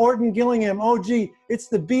 oh, Orton Gillingham, oh gee, it's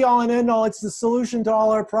the be all and end all, it's the solution to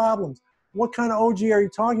all our problems. What kind of OG are you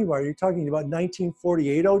talking about? Are you talking about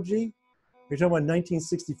 1948 OG? Are you talking about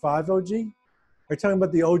 1965 OG? Are you talking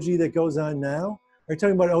about the OG that goes on now? Are you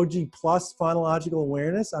talking about OG plus phonological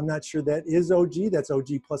awareness? I'm not sure that is OG, that's OG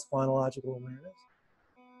plus phonological awareness.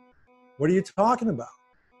 What are you talking about?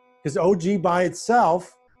 Because OG by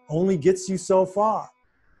itself only gets you so far.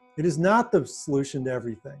 It is not the solution to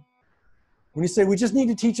everything. When you say, we just need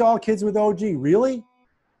to teach all kids with OG, really?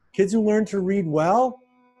 Kids who learn to read well?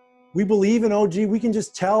 We believe in OG, we can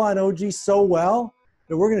just tell on OG so well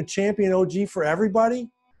that we're gonna champion OG for everybody?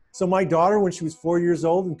 So my daughter, when she was 4 years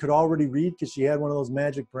old and could already read because she had one of those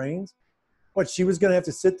magic brains, what, she was gonna have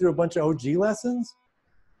to sit through a bunch of OG lessons?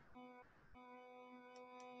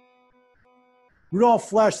 Rudolf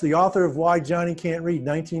Flesch, the author of Why Johnny Can't Read,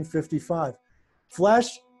 1955.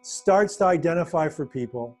 Flesch starts to identify for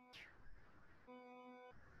people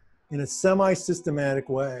in a semi-systematic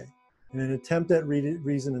way, in an attempt at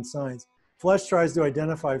reason and science. Flesch tries to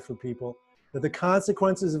identify for people that the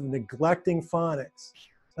consequences of neglecting phonics,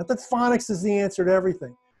 not that phonics is the answer to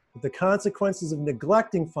everything, but the consequences of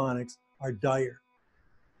neglecting phonics are dire.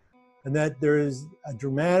 And that there is a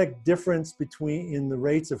dramatic difference in the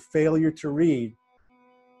rates of failure to read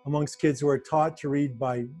amongst kids who are taught to read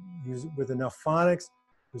with enough phonics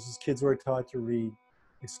versus kids who are taught to read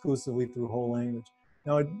exclusively through whole language.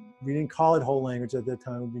 Now, we didn't call it whole language at that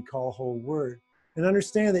time, it would be called whole word. And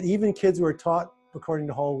understand that even kids who are taught according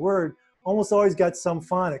to whole word almost always got some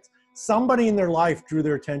phonics. Somebody in their life drew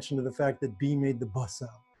their attention to the fact that B made the buh sound.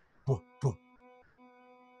 Buh, buh.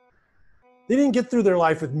 They didn't get through their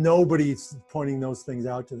life with nobody pointing those things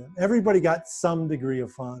out to them. Everybody got some degree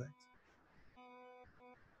of phonics.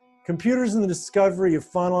 Computers and the discovery of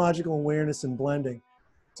phonological awareness and blending.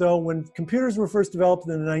 So when computers were first developed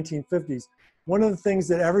in the 1950s, one of the things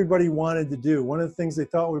that everybody wanted to do, one of the things they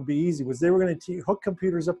thought would be easy, was they were going to hook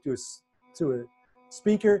computers up to a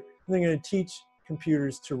speaker, and they're going to teach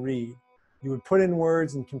computers to read. You would put in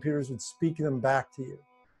words and computers would speak them back to you.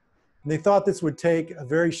 And they thought this would take a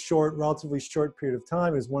very short, relatively short period of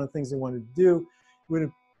time. It was one of the things they wanted to do. It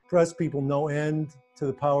would impress people no end to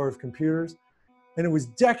the power of computers. And it was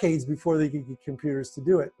decades before they could get computers to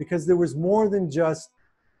do it, because there was more than just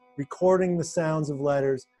recording the sounds of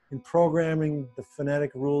letters and programming the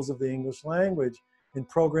phonetic rules of the English language and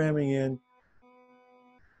programming in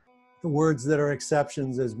the words that are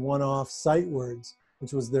exceptions as one-off sight words,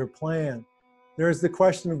 which was their plan. There's the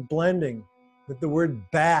question of blending, that the word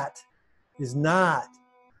bat is not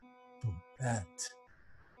bat.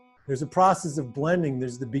 There's a process of blending.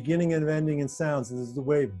 There's the beginning and ending in sounds. There's the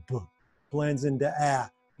way b blends into a,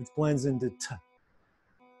 which blends into t.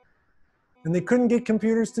 And they couldn't get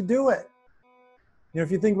computers to do it. You know,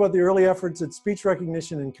 if you think about the early efforts at speech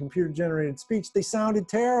recognition and computer-generated speech, they sounded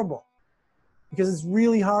terrible because it's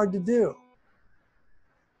really hard to do.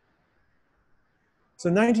 So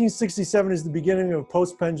 1967 is the beginning of a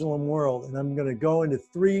post-pendulum world, and I'm going to go into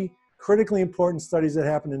 3 critically important studies that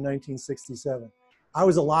happened in 1967. I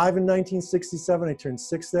was alive in 1967. I turned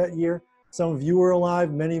 6 that year. Some of you were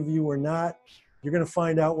alive, many of you were not. You're going to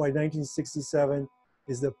find out why 1967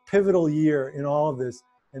 is the pivotal year in all of this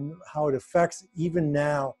and how it affects, even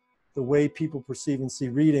now, the way people perceive and see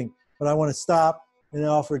reading. But I want to stop and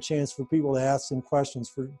offer a chance for people to ask some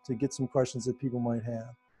questions, to get some questions that people might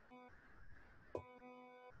have.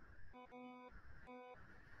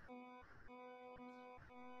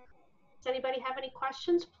 Does anybody have any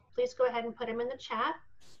questions? Please go ahead and put them in the chat.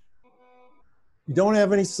 If you don't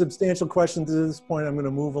have any substantial questions at this point, I'm going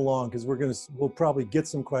to move along because we'll probably get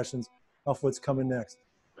some questions off what's coming next.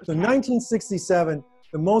 So 1967,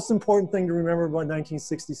 the most important thing to remember about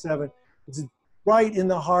 1967 is right in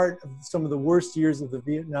the heart of some of the worst years of the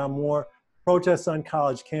Vietnam War, protests on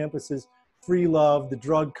college campuses, free love, the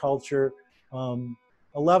drug culture, a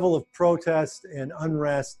level of protest and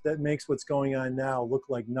unrest that makes what's going on now look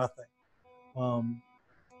like nothing.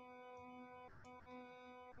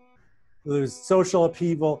 There's social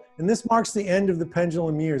upheaval, and this marks the end of the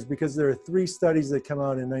pendulum years because there are 3 studies that come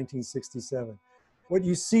out in 1967. What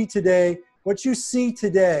you see today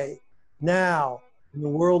now in the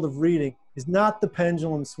world of reading is not the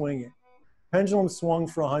pendulum swinging. Pendulum swung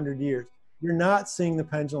for 100 years. You're not seeing the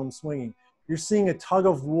pendulum swinging. You're seeing a tug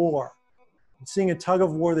of war. You're seeing a tug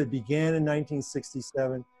of war that began in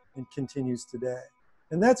 1967 and continues today.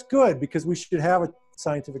 And that's good because we should have a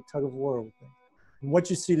scientific tug of war with things. And what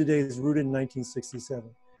you see today is rooted in 1967.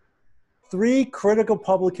 3 critical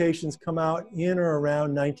publications come out in or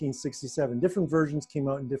around 1967. Different versions came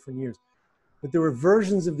out in different years. But there were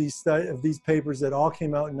versions of these papers that all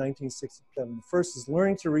came out in 1967. The first is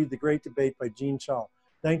Learning to Read, The Great Debate by Jean Chall,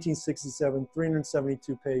 1967,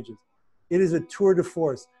 372 pages. It is a tour de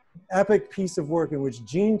force, an epic piece of work in which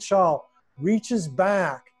Jean Chall reaches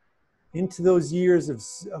back into those years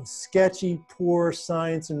of sketchy, poor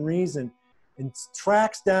science and reason and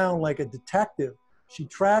tracks down like a detective. She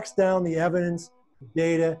tracks down the evidence, the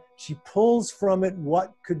data. She pulls from it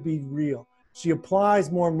what could be real. She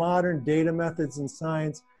applies more modern data methods in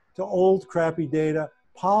science to old crappy data,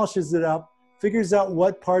 polishes it up, figures out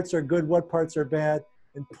what parts are good, what parts are bad,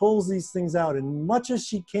 and pulls these things out. And much as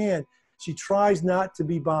she can, she tries not to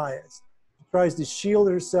be biased. She tries to shield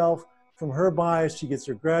herself from her bias. She gets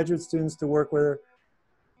her graduate students to work with her.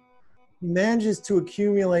 She manages to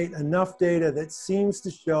accumulate enough data that seems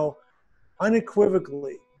to show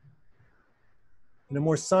unequivocally, in a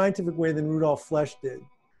more scientific way than Rudolf Flesch did,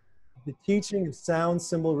 the teaching of sound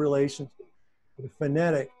symbol relationships with a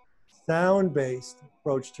phonetic, sound-based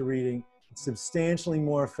approach to reading is substantially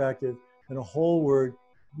more effective than a whole word,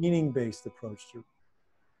 meaning-based approach to reading.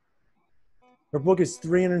 Her book is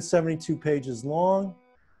 372 pages long.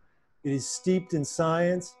 It is steeped in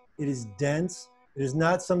science. It is dense. It is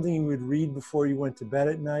not something you would read before you went to bed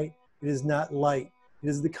at night. It is not light. It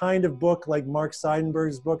is the kind of book like Mark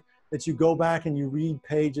Seidenberg's book that you go back and you read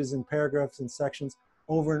pages and paragraphs and sections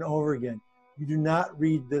over and over again. You do not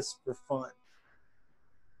read this for fun,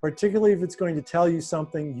 particularly if it's going to tell you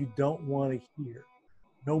something you don't want to hear.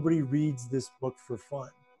 Nobody reads this book for fun.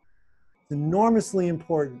 It's enormously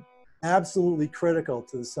important, absolutely critical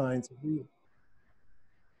to the science of reading.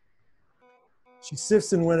 She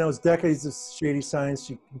sifts and winnows decades of shady science.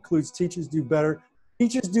 She concludes teachers do better.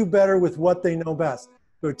 Teachers do better with what they know best.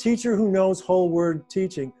 So a teacher who knows whole word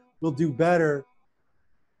teaching will do better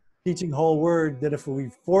teaching whole word than if we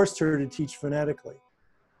forced her to teach phonetically.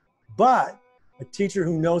 But a teacher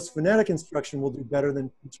who knows phonetic instruction will do better than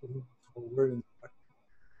a teacher who knows whole word instruction.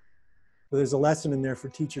 So there's a lesson in there for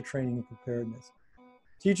teacher training and preparedness.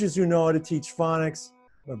 Teachers who know how to teach phonics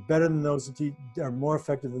are better than those who are more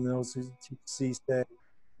effective than those who teach C-Stay,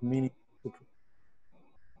 meaning.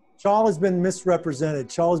 Chal has been misrepresented.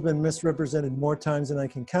 Chal has been misrepresented more times than I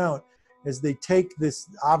can count, as they take this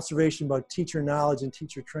observation about teacher knowledge and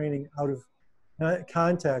teacher training out of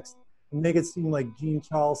context and make it seem like Jean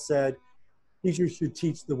Chal said teachers should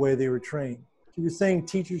teach the way they were trained. She was saying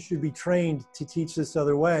teachers should be trained to teach this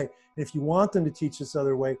other way. And if you want them to teach this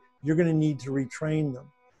other way, you're going to need to retrain them.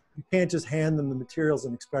 You can't just hand them the materials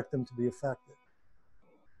and expect them to be effective.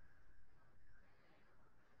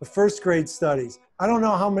 The first grade studies. I don't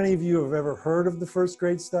know how many of you have ever heard of the first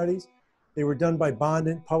grade studies. They were done by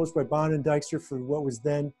published by Bond and Dykstra for what was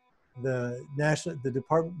then the National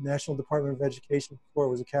Department of Education, before it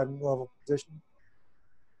was a cabinet level position.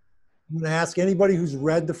 I'm going to ask anybody who's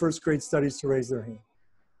read the first grade studies to raise their hand.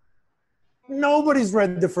 Nobody's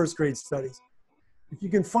read the first grade studies. If you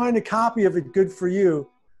can find a copy of it, good for you.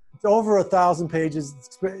 It's over 1,000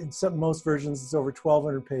 pages. In most versions, it's over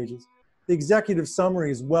 1,200 pages. The executive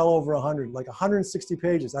summary is well over 100, like 160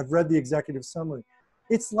 pages. I've read the executive summary.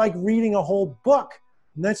 It's like reading a whole book.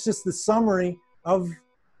 And that's just the summary of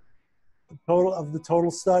the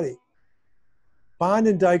total study. Bond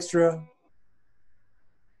and Dykstra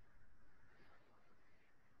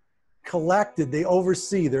collected, they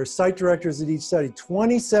oversee, they're site directors at each study,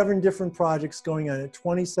 27 different projects going on at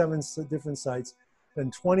 27 different sites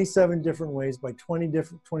in 27 different ways by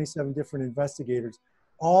 27 different investigators,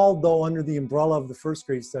 all though under the umbrella of the first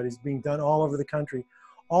grade studies being done all over the country,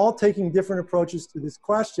 all taking different approaches to this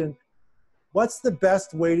question: what's the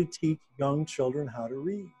best way to teach young children how to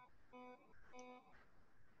read?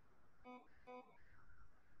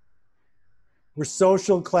 Were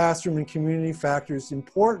social, classroom, and community factors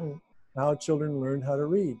important in how children learned how to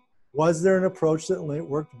read? Was there an approach that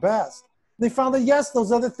worked best? They found that yes,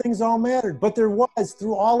 those other things all mattered, but there was,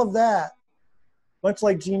 through all of that, much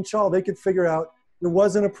like Jean Chal, they could figure out there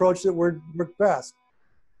was an approach that worked best.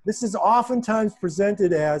 This is oftentimes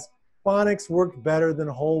presented as phonics worked better than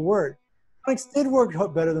whole word. Phonics did work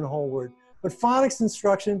better than whole word, but phonics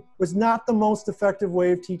instruction was not the most effective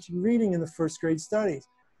way of teaching reading in the first grade studies.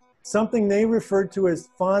 Something they referred to as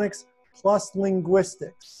phonics plus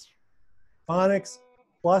linguistics. Phonics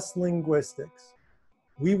plus linguistics.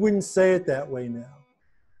 We wouldn't say it that way now.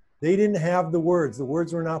 They didn't have the words. The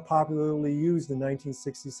words were not popularly used in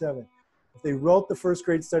 1967. If they wrote the first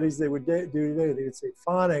grade studies they would do today, they would say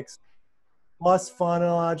phonics plus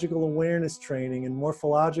phonological awareness training and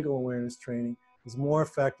morphological awareness training is more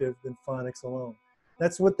effective than phonics alone.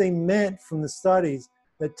 That's what they meant from the studies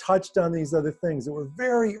that touched on these other things that were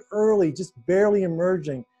very early, just barely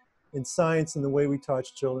emerging in science and the way we taught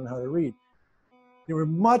children how to read. They were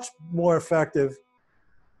much more effective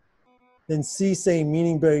than C-Say,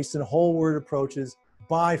 meaning-based, and whole word approaches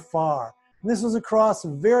by far. And this was across a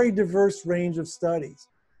very diverse range of studies.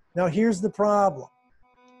 Now here's the problem.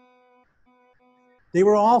 They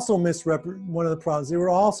were also one of the problems, they were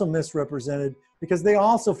also misrepresented because they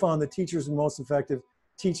also found that teachers were most effective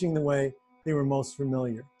teaching the way they were most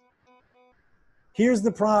familiar. Here's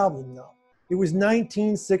the problem though. It was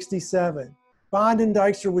 1967. Bond and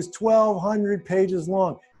Dykstra was 1,200 pages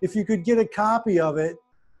long. If you could get a copy of it,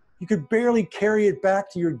 you could barely carry it back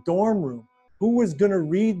to your dorm room. Who was going to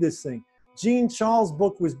read this thing? Jean Chal's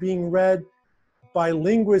book was being read by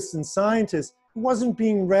linguists and scientists. It wasn't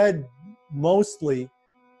being read mostly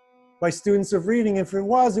by students of reading. If it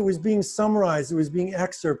was being summarized, it was being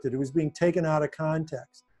excerpted, it was being taken out of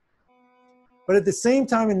context. But at the same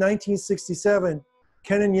time in 1967,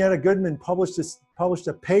 Ken and Yetta Goodman published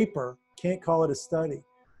a paper, can't call it a study,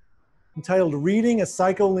 entitled Reading a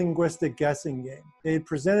Psycholinguistic Guessing Game. They had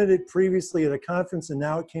presented it previously at a conference and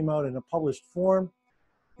now it came out in a published form.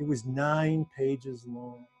 It was 9 pages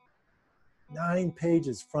long. 9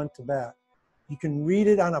 pages front to back. You can read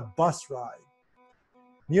it on a bus ride.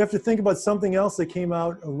 You have to think about something else that came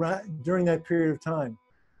out during that period of time.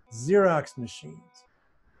 Xerox machines.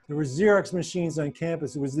 There were Xerox machines on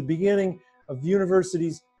campus. It was the beginning of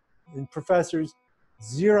universities and professors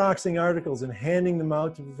Xeroxing articles and handing them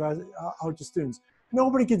out to students.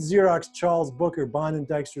 Nobody could Xerox Charles Booker, Bond and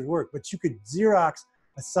Dykstra's work, but you could Xerox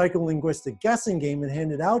a psycholinguistic guessing game and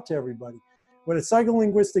hand it out to everybody. What a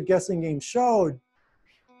psycholinguistic guessing game showed,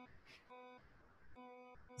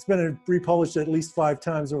 it's been republished at least 5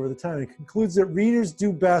 times over the time. It concludes that readers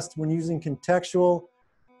do best when using contextual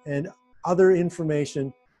and other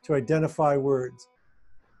information to identify words.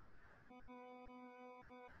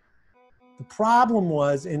 The problem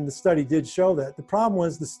was, and the study did show that, the problem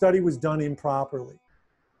was the study was done improperly.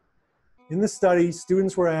 In the study,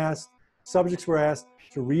 students were asked, subjects were asked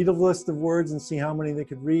to read a list of words and see how many they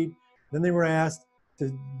could read. Then they were asked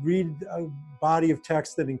to read a body of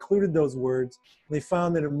text that included those words. They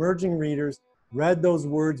found that emerging readers read those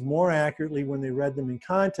words more accurately when they read them in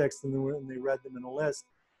context than when they read them in a list.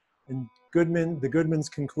 And the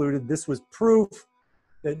Goodmans concluded this was proof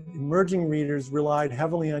that emerging readers relied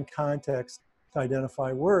heavily on context to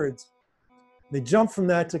identify words. They jumped from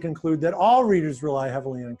that to conclude that all readers rely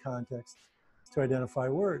heavily on context to identify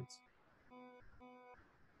words.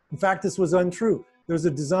 In fact, this was untrue. There was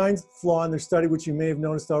a design flaw in their study, which you may have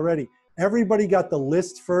noticed already. Everybody got the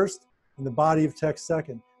list first and the body of text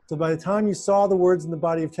second. So by the time you saw the words in the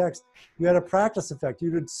body of text, you had a practice effect.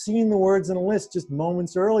 You had seen the words in a list just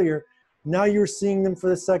moments earlier. Now you're seeing them for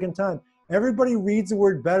the second time. Everybody reads a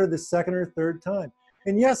word better the second or third time.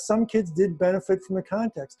 And yes, some kids did benefit from the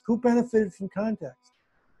context. Who benefited from context?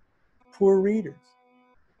 Poor readers.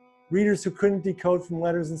 Readers who couldn't decode from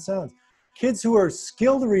letters and sounds. Kids who are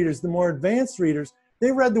skilled readers, the more advanced readers,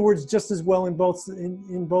 they read the words just as well in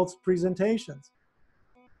both presentations.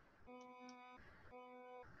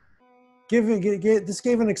 This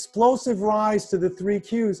gave an explosive rise to the 3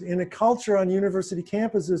 Qs in a culture on university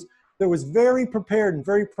campuses that was very prepared and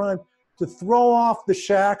very primed to throw off the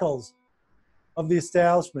shackles of the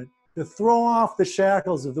establishment, to throw off the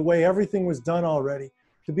shackles of the way everything was done already,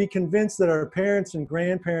 to be convinced that our parents and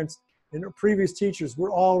grandparents and our previous teachers were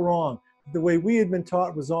all wrong. The way we had been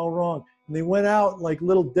taught was all wrong. And they went out like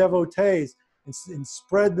little devotees and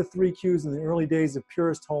spread the 3 Qs in the early days of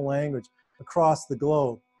purest whole language across the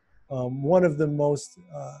globe. One of the most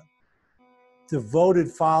devoted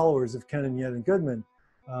followers of Ken and Yetta Goodman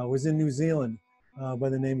was in New Zealand by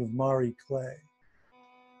the name of Maury Clay.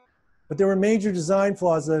 But there were major design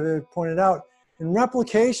flaws that I pointed out, and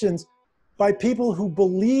replications by people who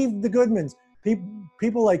believed the Goodmans.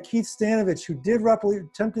 People like Keith Stanovich, who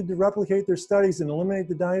attempted to replicate their studies and eliminate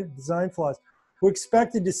the design flaws, who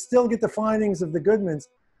expected to still get the findings of the Goodmans,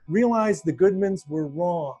 realized the Goodmans were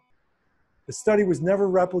wrong. The study was never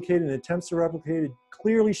replicated, and attempts to replicate it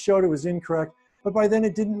clearly showed it was incorrect, but by then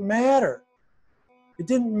it didn't matter. It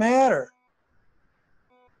didn't matter.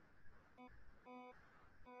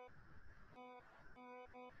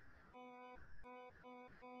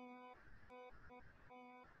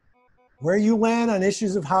 Where you land on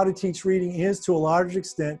issues of how to teach reading is, to a large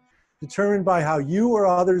extent, determined by how you or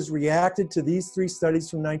others reacted to these 3 studies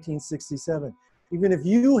from 1967. Even if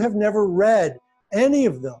you have never read any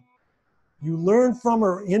of them, you learn from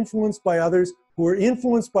or are influenced by others who are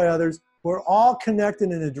influenced by others who are all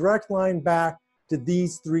connected in a direct line back to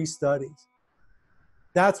these 3 studies.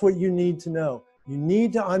 That's what you need to know. You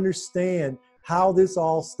need to understand how this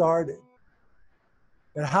all started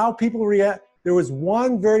and how people react. There was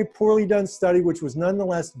one very poorly done study which was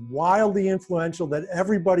nonetheless wildly influential that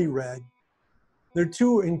everybody read. There are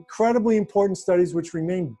 2 incredibly important studies which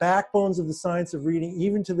remain backbones of the science of reading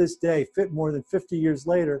even to this day, fit more than 50 years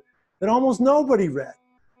later, that almost nobody read.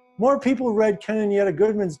 More people read Ken and Yetta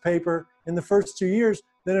Goodman's paper in the first 2 years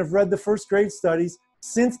than have read the first grade studies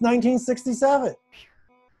since 1967.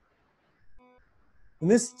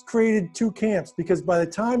 And this created 2 camps, because by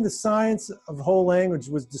the time the science of whole language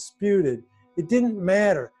was disputed, it didn't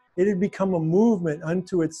matter. It had become a movement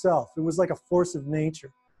unto itself. It was like a force of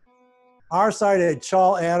nature. Our side had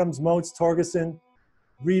Charles Adams, Motes, Torgerson,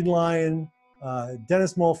 Reed Lyon,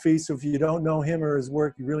 Dennis Mulfie. So if you don't know him or his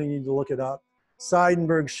work, you really need to look it up.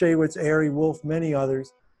 Seidenberg, Shaywitz, Airy, Wolf, many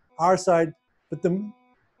others. Our side, but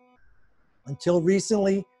until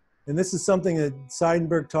recently, and this is something that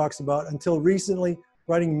Seidenberg talks about, until recently,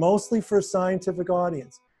 writing mostly for a scientific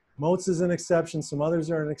audience. Motes is an exception, some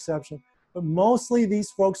others are an exception, but mostly these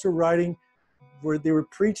folks were writing, they were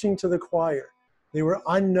preaching to the choir. They were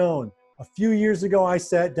unknown. A few years ago, I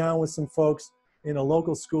sat down with some folks in a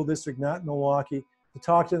local school district, not Milwaukee, to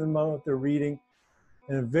talk to them about their reading.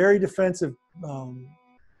 And a very defensive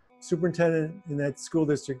superintendent in that school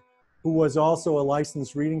district, who was also a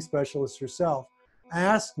licensed reading specialist herself,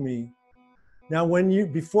 asked me, now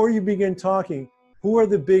before you begin talking, who are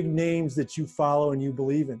the big names that you follow and you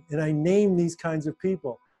believe in? And I named these kinds of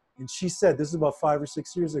people. And she said, this is about 5 or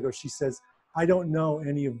 6 years ago, she says, I don't know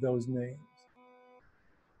any of those names.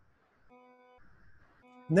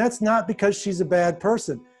 And that's not because she's a bad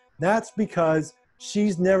person. That's because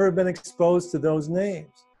she's never been exposed to those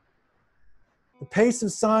names. The pace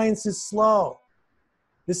of science is slow.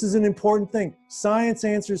 This is an important thing. Science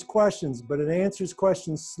answers questions, but it answers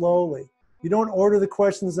questions slowly. You don't order the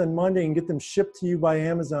questions on Monday and get them shipped to you by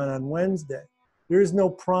Amazon on Wednesday. There is no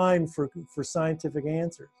prime for scientific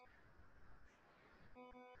answers.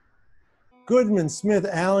 Goodman, Smith,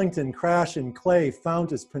 Allington, Krashen, Clay,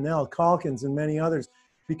 Fountas, Pinnell, Calkins, and many others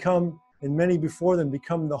and many before them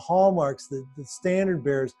become the hallmarks, the standard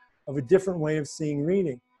bearers of a different way of seeing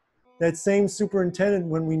reading. That same superintendent,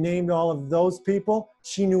 when we named all of those people,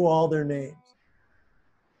 she knew all their names.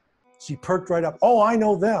 She perked right up. Oh, I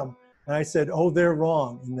know them. And I said, oh, they're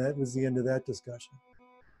wrong. And that was the end of that discussion.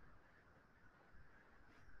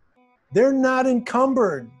 They're not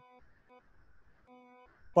encumbered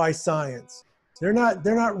by science. They're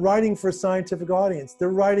not writing for a scientific audience. They're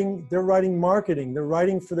writing marketing. They're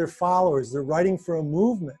writing for their followers. They're writing for a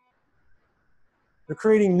movement. They're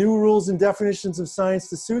creating new rules and definitions of science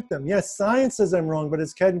to suit them. Yes, science says I'm wrong, but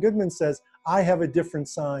as Ken Goodman says, I have a different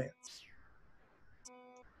science.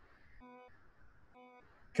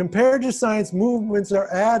 Compared to science, movements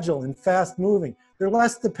are agile and fast moving. They're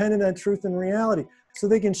less dependent on truth and reality. So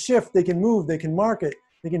they can shift, they can move, they can market,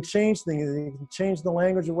 they can change things, they can change the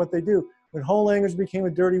language of what they do. When whole language became a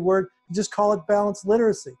dirty word, you just call it balanced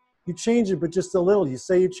literacy. You change it, but just a little. You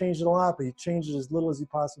say you changed it a lot, but you change it as little as you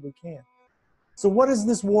possibly can. So what is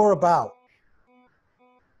this war about?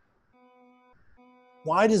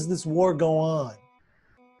 Why does this war go on?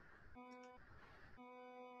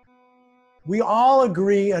 We all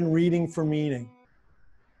agree on reading for meaning.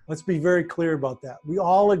 Let's be very clear about that. We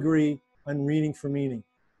all agree on reading for meaning.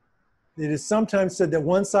 It is sometimes said that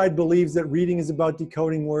one side believes that reading is about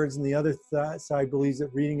decoding words and the other side believes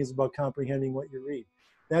that reading is about comprehending what you read.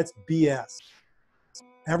 That's BS.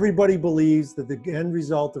 Everybody believes that the end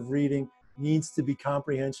result of reading needs to be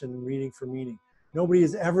comprehension and reading for meaning. Nobody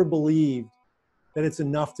has ever believed that it's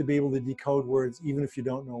enough to be able to decode words even if you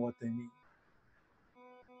don't know what they mean.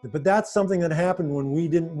 But that's something that happened when we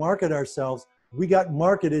didn't market ourselves. We got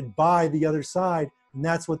marketed by the other side, and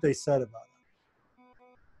that's what they said about it.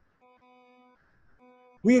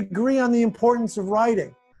 We agree on the importance of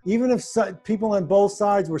writing. Even if people on both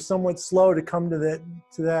sides were somewhat slow to come to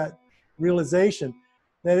that realization,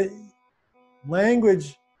 that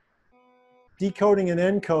language, decoding and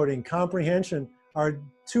encoding, comprehension are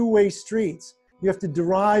two-way streets. You have to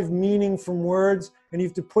derive meaning from words, and you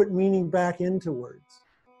have to put meaning back into words.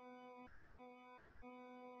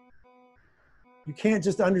 You can't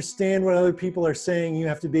just understand what other people are saying. You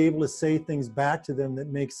have to be able to say things back to them that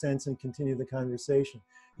make sense and continue the conversation.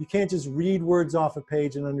 You can't just read words off a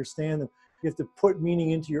page and understand them. You have to put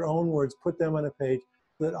meaning into your own words, put them on a page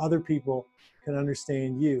so that other people can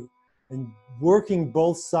understand you. And working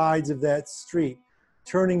both sides of that street,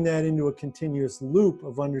 turning that into a continuous loop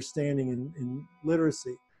of understanding and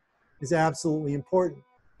literacy is absolutely important.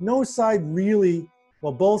 No side really,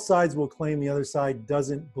 well, both sides will claim the other side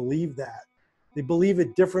doesn't believe that. They believe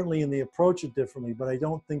it differently and they approach it differently, but I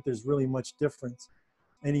don't think there's really much difference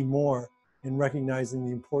anymore in recognizing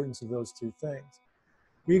the importance of those two things.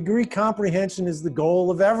 We agree comprehension is the goal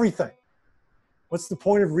of everything. What's the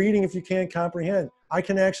point of reading if you can't comprehend? I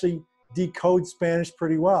can actually decode Spanish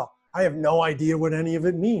pretty well. I have no idea what any of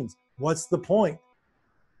it means. What's the point?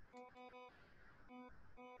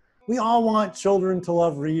 We all want children to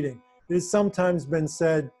love reading. It has sometimes been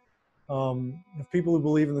said of people who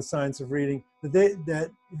believe in the science of reading,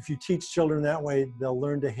 that if you teach children that way, they'll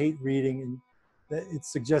learn to hate reading, and that it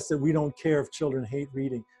suggests that we don't care if children hate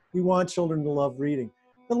reading. We want children to love reading.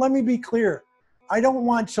 But let me be clear. I don't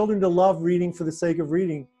want children to love reading for the sake of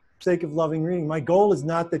reading, sake of loving reading. My goal is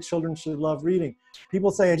not that children should love reading.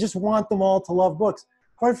 People say, I just want them all to love books.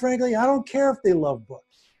 Quite frankly, I don't care if they love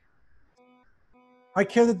books. I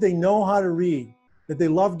care that they know how to read, that they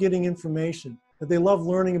love getting information, that they love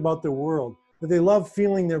learning about their world, that they love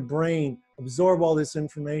feeling their brain absorb all this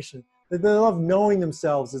information, that they love knowing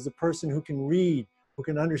themselves as a person who can read, who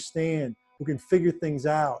can understand, who can figure things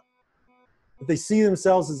out, that they see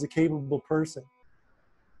themselves as a capable person.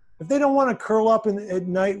 If they don't want to curl up at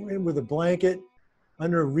night with a blanket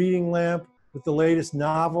under a reading lamp with the latest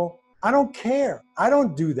novel. I don't care. I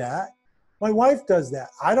don't do that. My wife does that.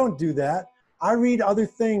 I don't do that. I read other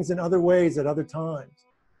things in other ways at other times.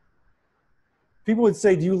 People would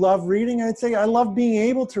say, do you love reading? I'd say, I love being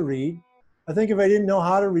able to read. I think if I didn't know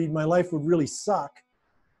how to read, my life would really suck.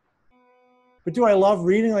 But do I love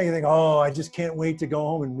reading? Like, I think, oh, I just can't wait to go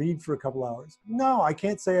home and read for a couple hours. No, I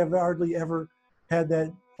can't say I've hardly ever had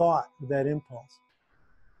that thought, that impulse.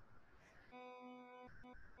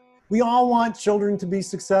 We all want children to be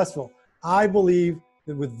successful. I believe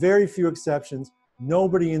that with very few exceptions,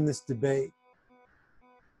 nobody in this debate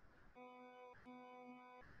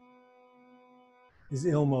is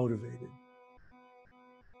ill-motivated.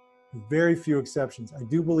 With very few exceptions. I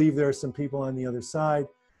do believe there are some people on the other side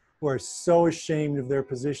who are so ashamed of their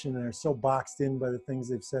position and are so boxed in by the things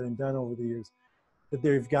they've said and done over the years that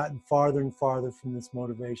they've gotten farther and farther from this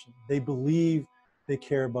motivation. They believe they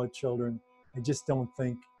care about children. I just don't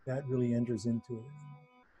think that really enters into it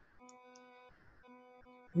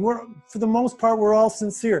anymore. For the most part, we're all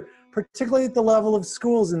sincere, particularly at the level of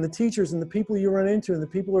schools and the teachers and the people you run into and the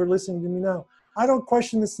people who are listening to me now. I don't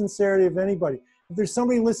question the sincerity of anybody. If there's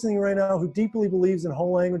somebody listening right now who deeply believes in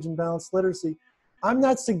whole language and balanced literacy, I'm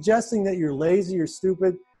not suggesting that you're lazy or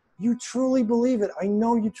stupid. You truly believe it. I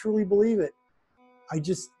know you truly believe it. I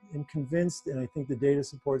just am convinced, and I think the data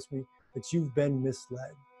supports me, that you've been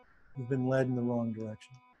misled. You've been led in the wrong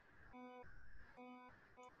direction.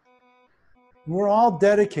 And we're all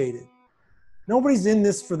dedicated. Nobody's in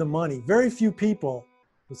this for the money. Very few people,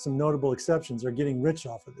 with some notable exceptions, are getting rich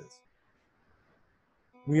off of this.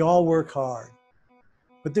 We all work hard.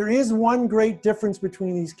 But there is one great difference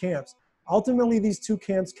between these camps. Ultimately, these two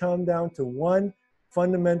camps come down to one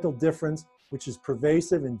fundamental difference, which is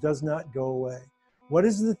pervasive and does not go away. What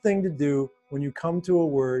is the thing to do when you come to a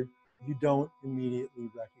word you don't immediately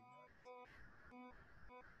recognize?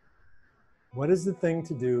 What is the thing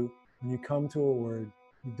to do when you come to a word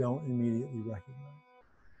you don't immediately recognize?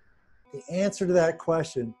 The answer to that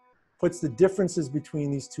question puts the differences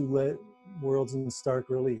between these two worlds in stark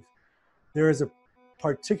relief. There is a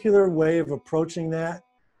particular way of approaching that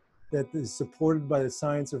is supported by the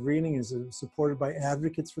science of reading, is supported by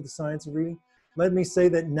advocates for the science of reading. Let me say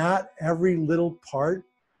that not every little part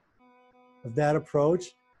of that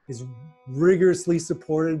approach is rigorously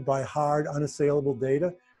supported by hard, unassailable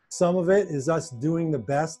data. Some of it is us doing the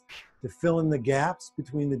best to fill in the gaps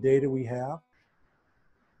between the data we have.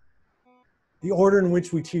 The order in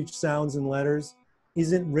which we teach sounds and letters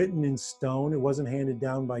isn't written in stone. It wasn't handed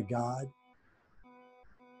down by God.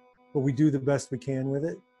 But we do the best we can with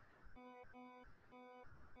it.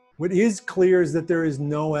 What is clear is that there is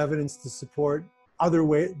no evidence to support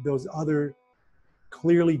those other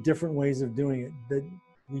clearly different ways of doing it. That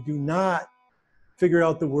we do not figure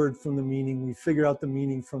out the word from the meaning. We figure out the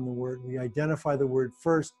meaning from the word. We identify the word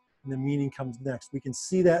first and the meaning comes next. We can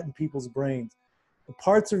see that in people's brains. The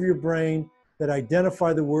parts of your brain that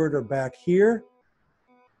identify the word are back here.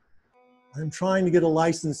 I'm trying to get a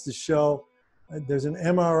license to show there's an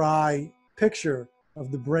MRI picture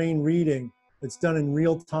of the brain reading that's done in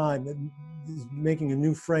real time, that is making a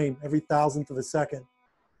new frame every thousandth of a second,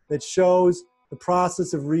 that shows the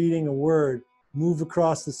process of reading a word move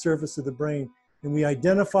across the surface of the brain. And we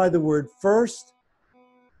identify the word first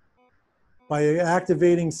by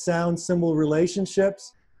activating sound symbol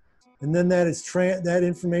relationships. And then that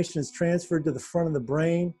information is transferred to the front of the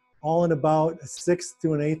brain, all in about a sixth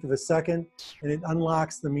to an eighth of a second, and it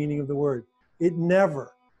unlocks the meaning of the word. It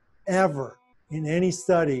never, ever, in any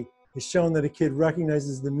study, is shown that a kid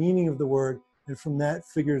recognizes the meaning of the word and from that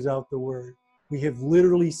figures out the word. We have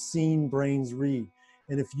literally seen brains read.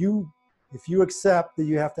 And if you accept that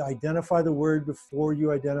you have to identify the word before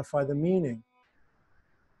you identify the meaning,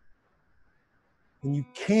 then you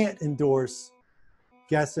can't endorse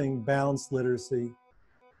guessing, balanced literacy,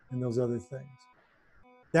 and those other things.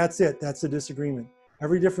 That's it. That's a disagreement.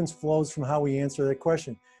 Every difference flows from how we answer that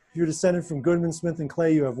question. If you're descended from Goodman, Smith, and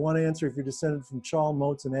Clay, you have one answer. If you're descended from Chall,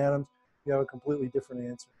 Motes, and Adams, you have a completely different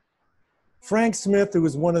answer. Frank Smith, who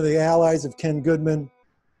was one of the allies of Ken Goodman,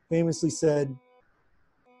 famously said,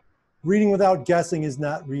 reading without guessing is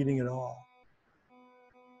not reading at all.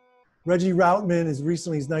 Reggie Routman, as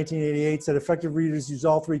recently as 1988, said effective readers use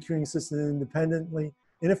all three cueing systems independently.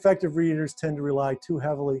 Ineffective readers tend to rely too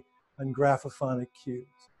heavily on graphophonic cues.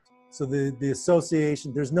 So the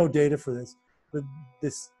association, there's no data for this, but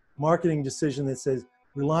this marketing decision that says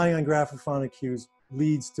relying on graphophonic cues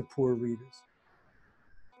leads to poor readers.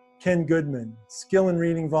 Ken Goodman, skill in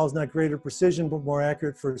reading involves not greater precision, but more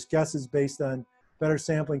accurate first guesses based on better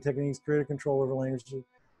sampling techniques, greater control over language.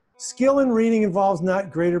 Skill in reading involves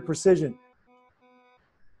not greater precision.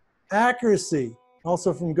 Accuracy,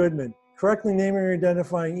 also from Goodman. Correctly naming or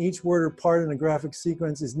identifying each word or part in a graphic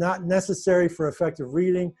sequence is not necessary for effective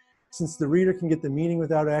reading, since the reader can get the meaning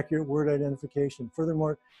without accurate word identification.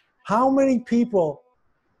 Furthermore, how many people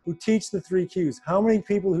who teach the 3 Qs, how many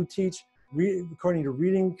people who teach, according to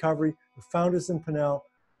Reading Recovery, or Founders and Pinnell,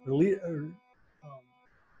 or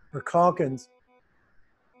Calkins,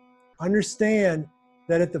 understand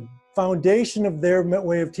that at the foundation of their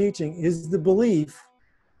way of teaching is the belief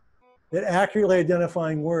that accurately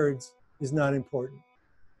identifying words is not important.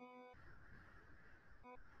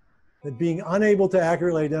 That being unable to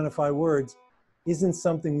accurately identify words isn't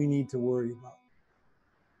something we need to worry about.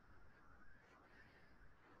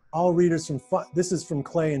 All readers from, this is from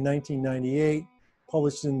Clay in 1998,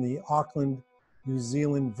 published in the Auckland, New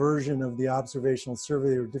Zealand version of the observational survey.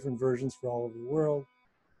 There were different versions for all over the world.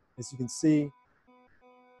 As you can see,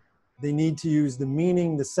 they need to use the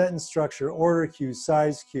meaning, the sentence structure, order cues,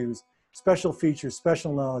 size cues, special features,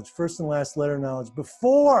 special knowledge, first and last letter knowledge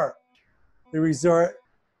before they resort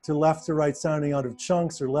to left to right sounding out of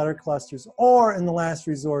chunks or letter clusters, or in the last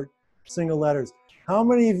resort, single letters. How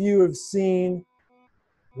many of you have seen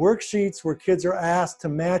worksheets where kids are asked to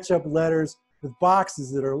match up letters with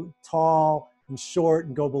boxes that are tall and short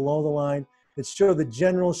and go below the line, that show the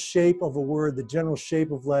general shape of a word, the general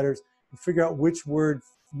shape of letters, and figure out which word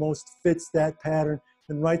most fits that pattern,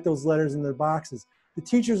 and write those letters in their boxes? The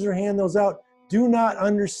teachers who hand those out do not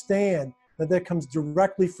understand that that comes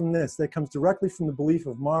directly from this. That comes directly from the belief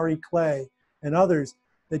of Mari, Clay, and others,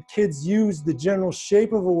 that kids use the general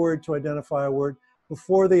shape of a word to identify a word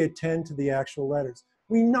before they attend to the actual letters.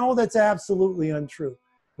 We know that's absolutely untrue,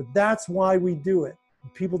 but that's why we do it.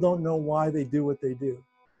 People don't know why they do what they do.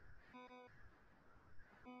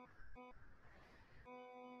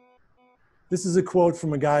 This is a quote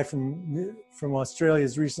from a guy from Australia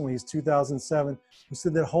as recently as 2007, who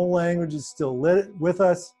said that whole language is still with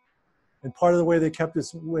us, and part of the way they kept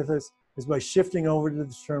us with us is by shifting over to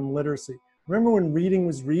the term literacy. Remember when reading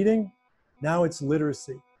was reading? Now it's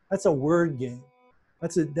literacy. That's a word game.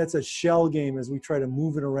 That's a shell game as we try to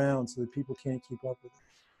move it around so that people can't keep up with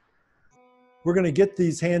it. We're going to get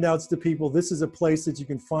these handouts to people. This is a place that you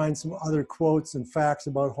can find some other quotes and facts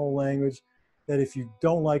about whole language, that if you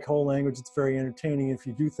don't like whole language, it's very entertaining. If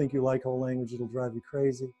you do think you like whole language, it'll drive you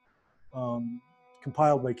crazy.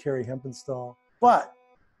 Compiled by Carrie Hempenstall. But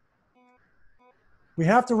we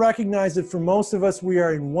have to recognize that for most of us, we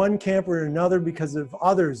are in one camp or another because of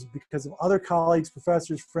others, because of other colleagues,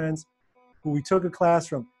 professors, friends who we took a class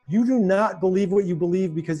from. You do not believe what you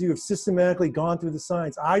believe because you have systematically gone through the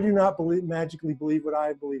science. I do not magically believe what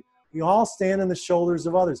I believe. We all stand on the shoulders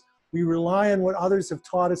of others. We rely on what others have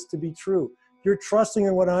taught us to be true. You're trusting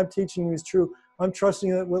in what I'm teaching you is true. I'm trusting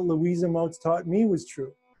that what Louisa Moats taught me was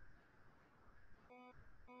true.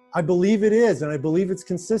 I believe it is, and I believe it's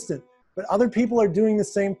consistent. But other people are doing the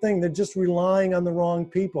same thing. They're just relying on the wrong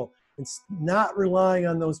people. And not relying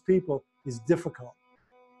on those people is difficult.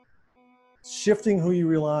 Shifting who you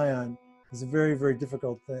rely on is a very, very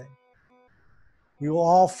difficult thing. We will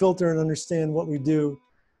all filter and understand what we do.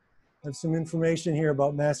 I have some information here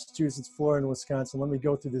about Massachusetts, Florida, and Wisconsin. Let me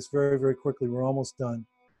go through this very, very quickly. We're almost done.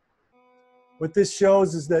 What this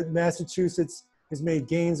shows is that Massachusetts has made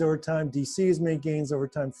gains over time. DC has made gains over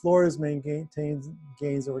time. Florida has made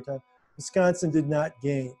gains over time. Wisconsin did not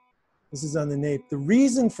gain. This is on the NAEP. The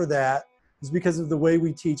reason for that is because of the way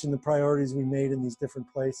we teach and the priorities we made in these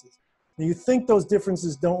different places. Now, you think those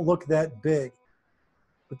differences don't look that big,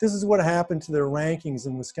 but this is what happened to their rankings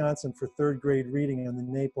in Wisconsin for third grade reading on the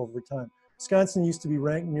NAEP over time. Wisconsin used to be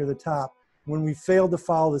ranked near the top. When we failed to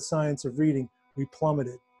follow the science of reading, we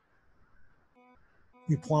plummeted.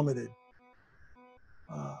 We plummeted.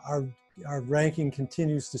 Our ranking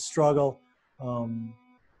continues to struggle.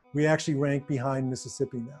 We actually rank behind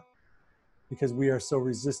Mississippi now because we are so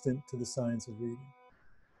resistant to the science of reading.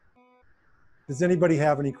 Does anybody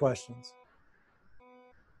have any questions?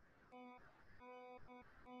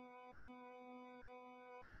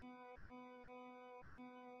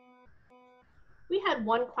 We had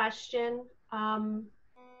one question. I'm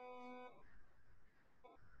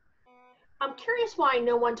curious why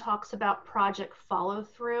no one talks about project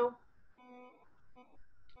follow-through.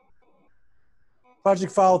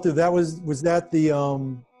 Project follow-through, that was that the,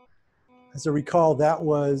 as I recall, that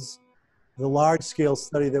was the large-scale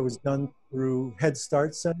study that was done through Head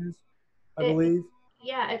Start centers, I believe.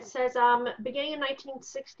 Yeah, it says beginning in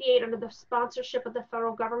 1968, under the sponsorship of the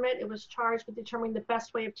federal government, it was charged with determining the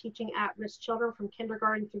best way of teaching at-risk children from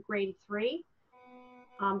kindergarten through grade 3.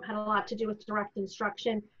 Had a lot to do with direct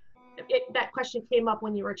instruction. that question came up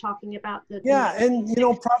when you were talking about the Yeah, and you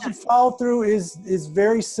know, project follow through is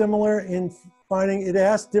very similar in finding it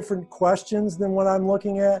asks different questions than what I'm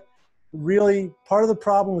looking at. Really, part of the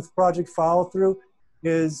problem with project follow through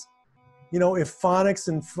is, you know, if phonics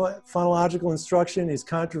and phonological instruction is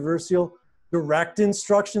controversial, direct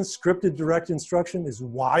instruction, scripted direct instruction is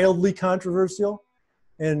wildly controversial.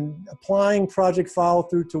 And applying project follow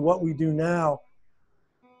through to what we do now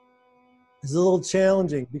is a little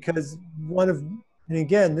challenging because and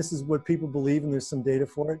again, this is what people believe, and there's some data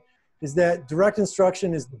for it, is that direct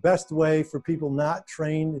instruction is the best way for people not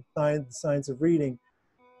trained in the science of reading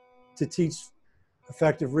to teach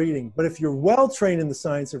effective reading. But if you're well trained in the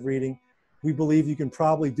science of reading, we believe you can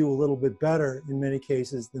probably do a little bit better in many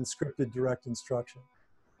cases than scripted direct instruction.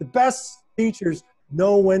 The best teachers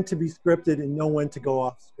know when to be scripted and know when to go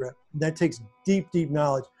off script. And that takes deep, deep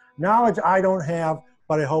knowledge. Knowledge I don't have,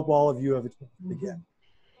 but I hope all of you have a chance to get.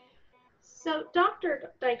 So,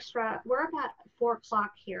 Dr. Dykstra, we're about 4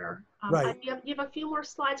 o'clock here. Right. You have a few more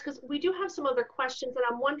slides because we do have some other questions, and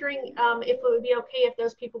I'm wondering if it would be okay if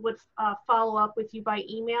those people would follow up with you by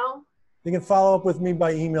email. You can follow up with me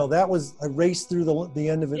by email. That was a race through the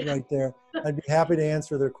end of it right there. I'd be happy to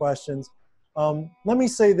answer their questions. Let me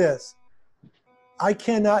say this. I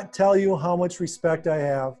cannot tell you how much respect I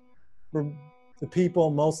have for the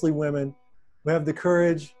people, mostly women, who have the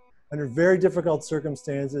courage under very difficult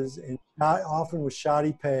circumstances and often with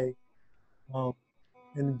shoddy pay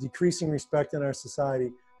and decreasing respect in our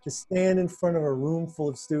society to stand in front of a room full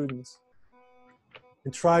of students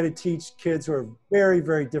and try to teach kids who are very,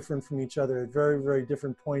 very different from each other at very, very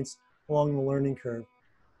different points along the learning curve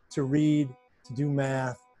to read, to do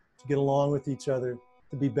math, to get along with each other,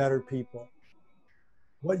 to be better people.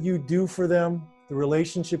 What you do for them, the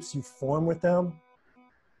relationships you form with them.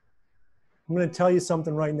 I'm going to tell you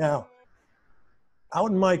something right now.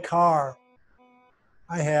 Out in my car,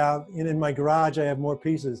 and in my garage, I have more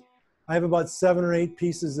pieces. I have about 7 or 8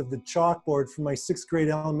 pieces of the chalkboard from my 6th grade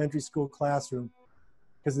elementary school classroom,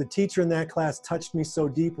 because the teacher in that class touched me so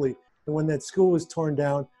deeply that when that school was torn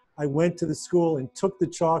down, I went to the school and took the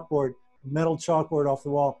chalkboard, metal chalkboard off the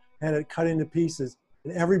wall, had it cut into pieces.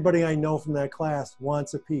 And everybody I know from that class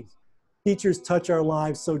wants a piece. Teachers touch our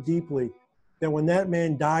lives so deeply that when that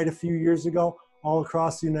man died a few years ago, all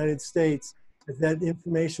across the United States, as that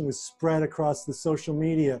information was spread across the social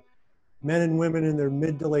media, men and women in their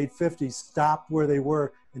mid to late 50s stopped where they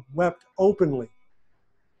were and wept openly,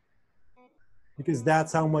 because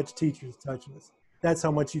that's how much teachers touch us. That's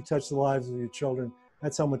how much you touch the lives of your children.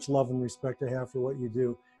 That's how much love and respect I have for what you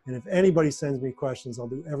do. And if anybody sends me questions, I'll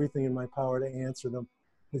do everything in my power to answer them,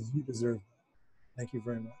 because you deserve that. Thank you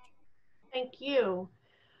very much. Thank you.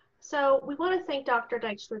 So we want to thank Dr.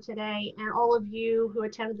 Dykstra today and all of you who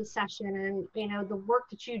attended the session, and the work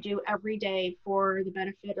that you do every day for the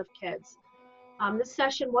benefit of kids. This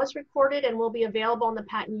session was recorded and will be available on the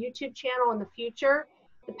Patent YouTube channel in the future.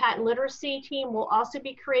 The Patent Literacy team will also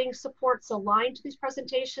be creating supports aligned to these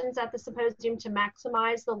presentations at the symposium to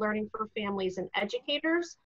maximize the learning for families and educators.